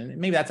happened? And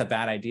maybe that's a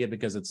bad idea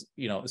because it's,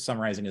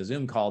 summarizing a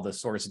Zoom call, the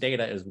source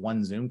data is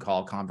one Zoom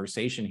call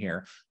conversation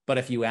here. But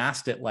if you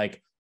asked it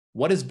like,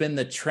 what has been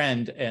the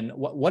trend, and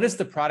what has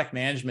the product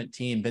management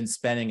team been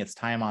spending its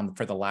time on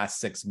for the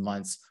last 6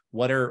 months?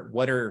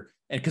 And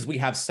because we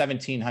have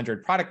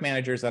 1,700 product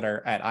managers that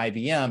are at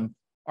IBM,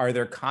 are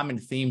there common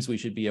themes we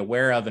should be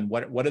aware of? And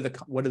what are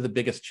the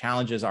biggest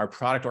challenges our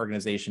product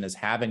organization is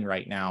having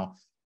right now?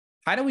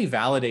 How do we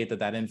validate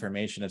that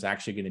information is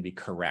actually going to be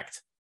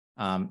correct?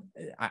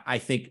 I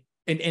think,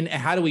 and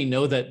how do we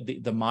know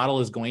that the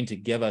model is going to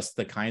give us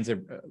the kinds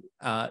of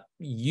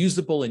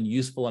usable and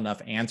useful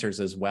enough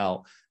answers as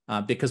well?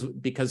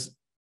 Because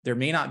there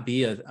may not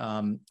be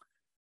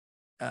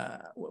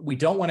we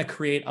don't want to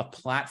create a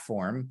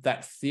platform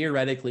that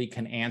theoretically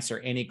can answer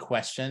any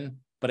question,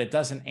 but it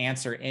doesn't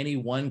answer any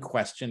one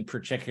question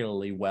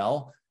particularly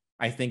well.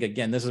 I think,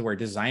 again, this is where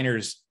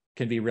designers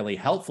can be really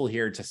helpful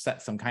here to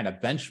set some kind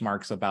of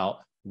benchmarks about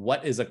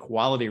what is a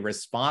quality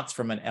response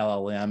from an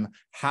LLM.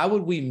 How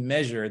would we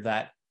measure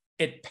that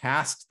it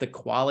passed the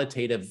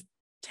qualitative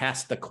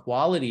test, the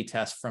quality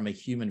test from a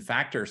human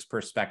factors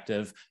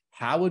perspective?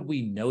 How would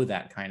we know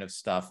that kind of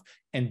stuff?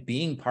 And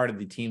being part of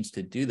the teams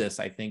to do this,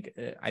 I think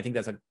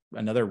that's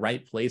another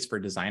right place for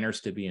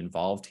designers to be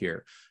involved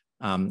here.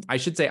 I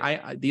should say,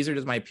 these are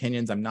just my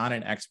opinions. I'm not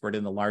an expert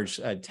in the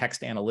large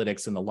text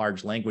analytics and the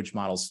large language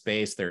model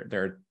space. There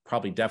are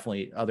probably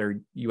definitely other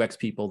UX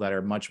people that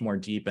are much more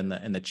deep in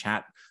the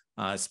chat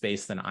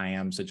space than I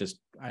am. So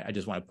I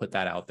just want to put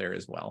that out there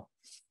as well.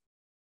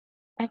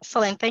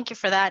 Excellent. Thank you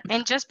for that.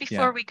 And just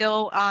before we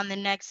go on the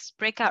next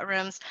breakout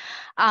rooms,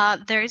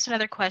 there is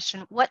another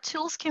question. What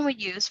tools can we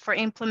use for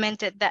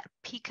implemented that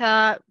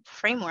Pika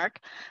framework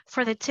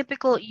for the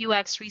typical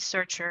UX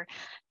researcher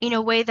in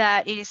a way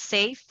that it is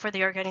safe for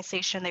the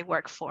organization they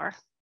work for?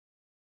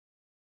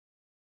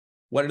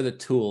 What are the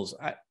tools?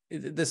 I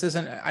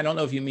don't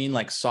know if you mean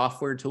like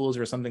software tools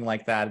or something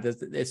like that.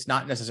 It's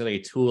not necessarily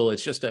a tool.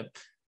 It's just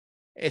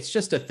it's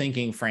just a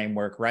thinking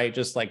framework, right?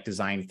 Just like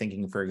design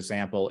thinking, for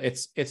example.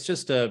 It's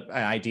just an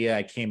idea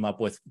I came up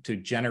with to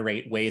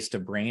generate ways to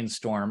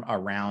brainstorm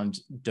around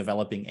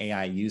developing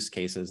AI use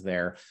cases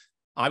there.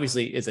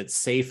 Obviously, is it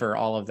safer?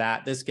 All of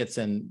that. This gets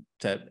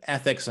into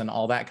ethics and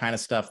all that kind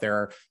of stuff.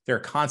 There are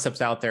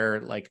concepts out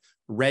there like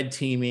red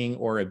teaming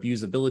or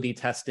abusability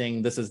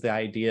testing. This is the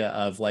idea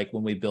of like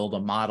when we build a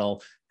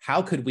model,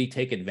 how could we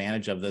take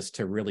advantage of this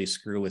to really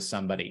screw with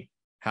somebody?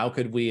 How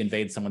could we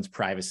invade someone's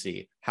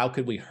privacy? How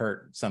could we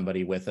hurt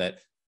somebody with it?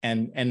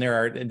 And there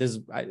are,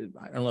 I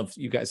don't know if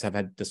you guys have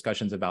had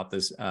discussions about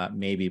this,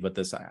 maybe, but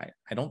this, I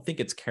don't think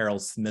it's Carol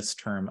Smith's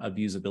term,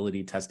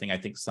 abusability testing. I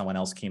think someone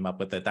else came up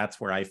with it. That's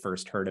where I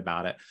first heard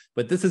about it.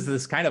 But this is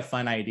this kind of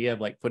fun idea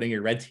of like putting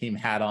your red team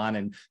hat on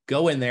and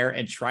go in there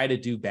and try to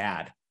do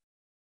bad.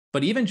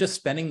 But even just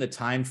spending the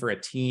time for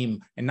a team,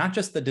 and not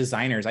just the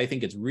designers, I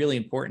think it's really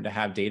important to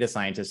have data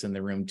scientists in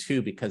the room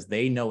too, because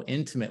they know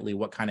intimately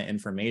what kind of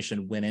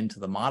information went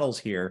into the models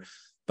here.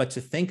 But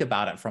to think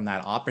about it from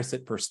that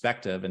opposite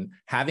perspective and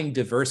having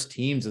diverse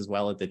teams as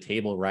well at the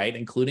table, right?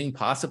 Including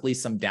possibly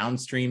some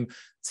downstream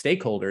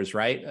stakeholders,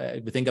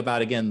 right? We think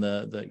about, again,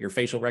 your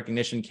facial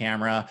recognition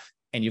camera,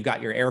 and you've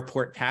got your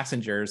airport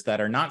passengers that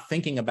are not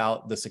thinking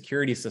about the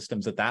security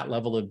systems at that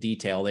level of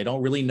detail. They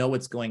don't really know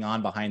what's going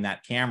on behind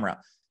that camera.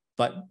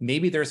 But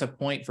maybe there's a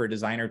point for a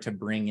designer to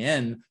bring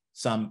in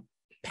some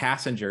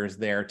passengers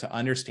there to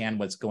understand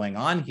what's going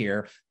on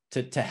here,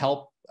 to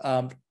help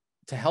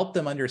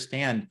them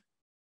understand,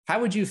 how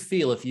would you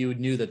feel if you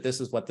knew that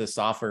this is what this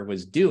software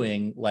was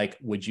doing? Like,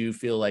 would you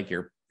feel like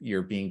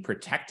you're being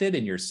protected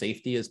and your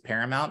safety is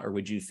paramount, or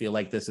would you feel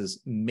like this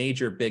is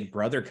major big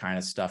brother kind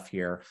of stuff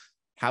here?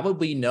 How would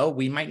we know?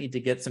 We might need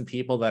to get some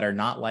people that are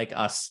not like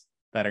us,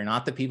 that are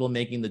not the people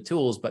making the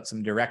tools, but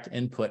some direct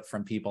input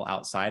from people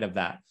outside of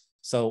that.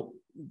 So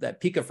that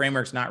Pika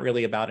framework is not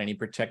really about any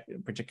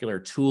particular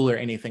tool or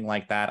anything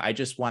like that. I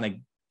just want to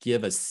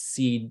give a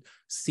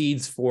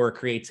seeds for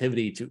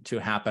creativity to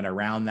happen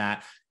around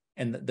that.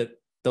 And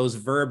those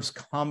verbs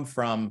come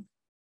from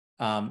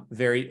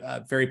very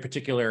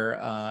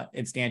particular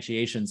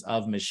instantiations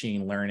of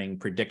machine learning,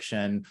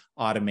 prediction,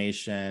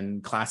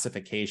 automation,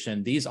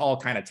 classification. These all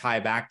kind of tie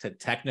back to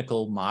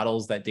technical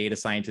models that data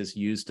scientists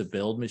use to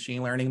build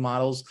machine learning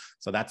models.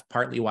 So that's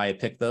partly why I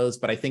picked those,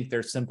 but I think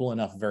they're simple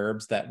enough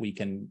verbs that we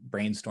can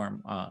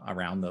brainstorm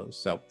around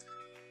those. So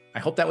I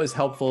hope that was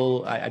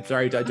helpful. I'm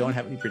sorry, I don't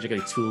have any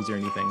particular tools or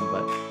anything,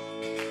 but.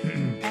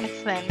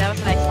 Excellent, that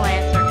was an excellent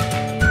answer.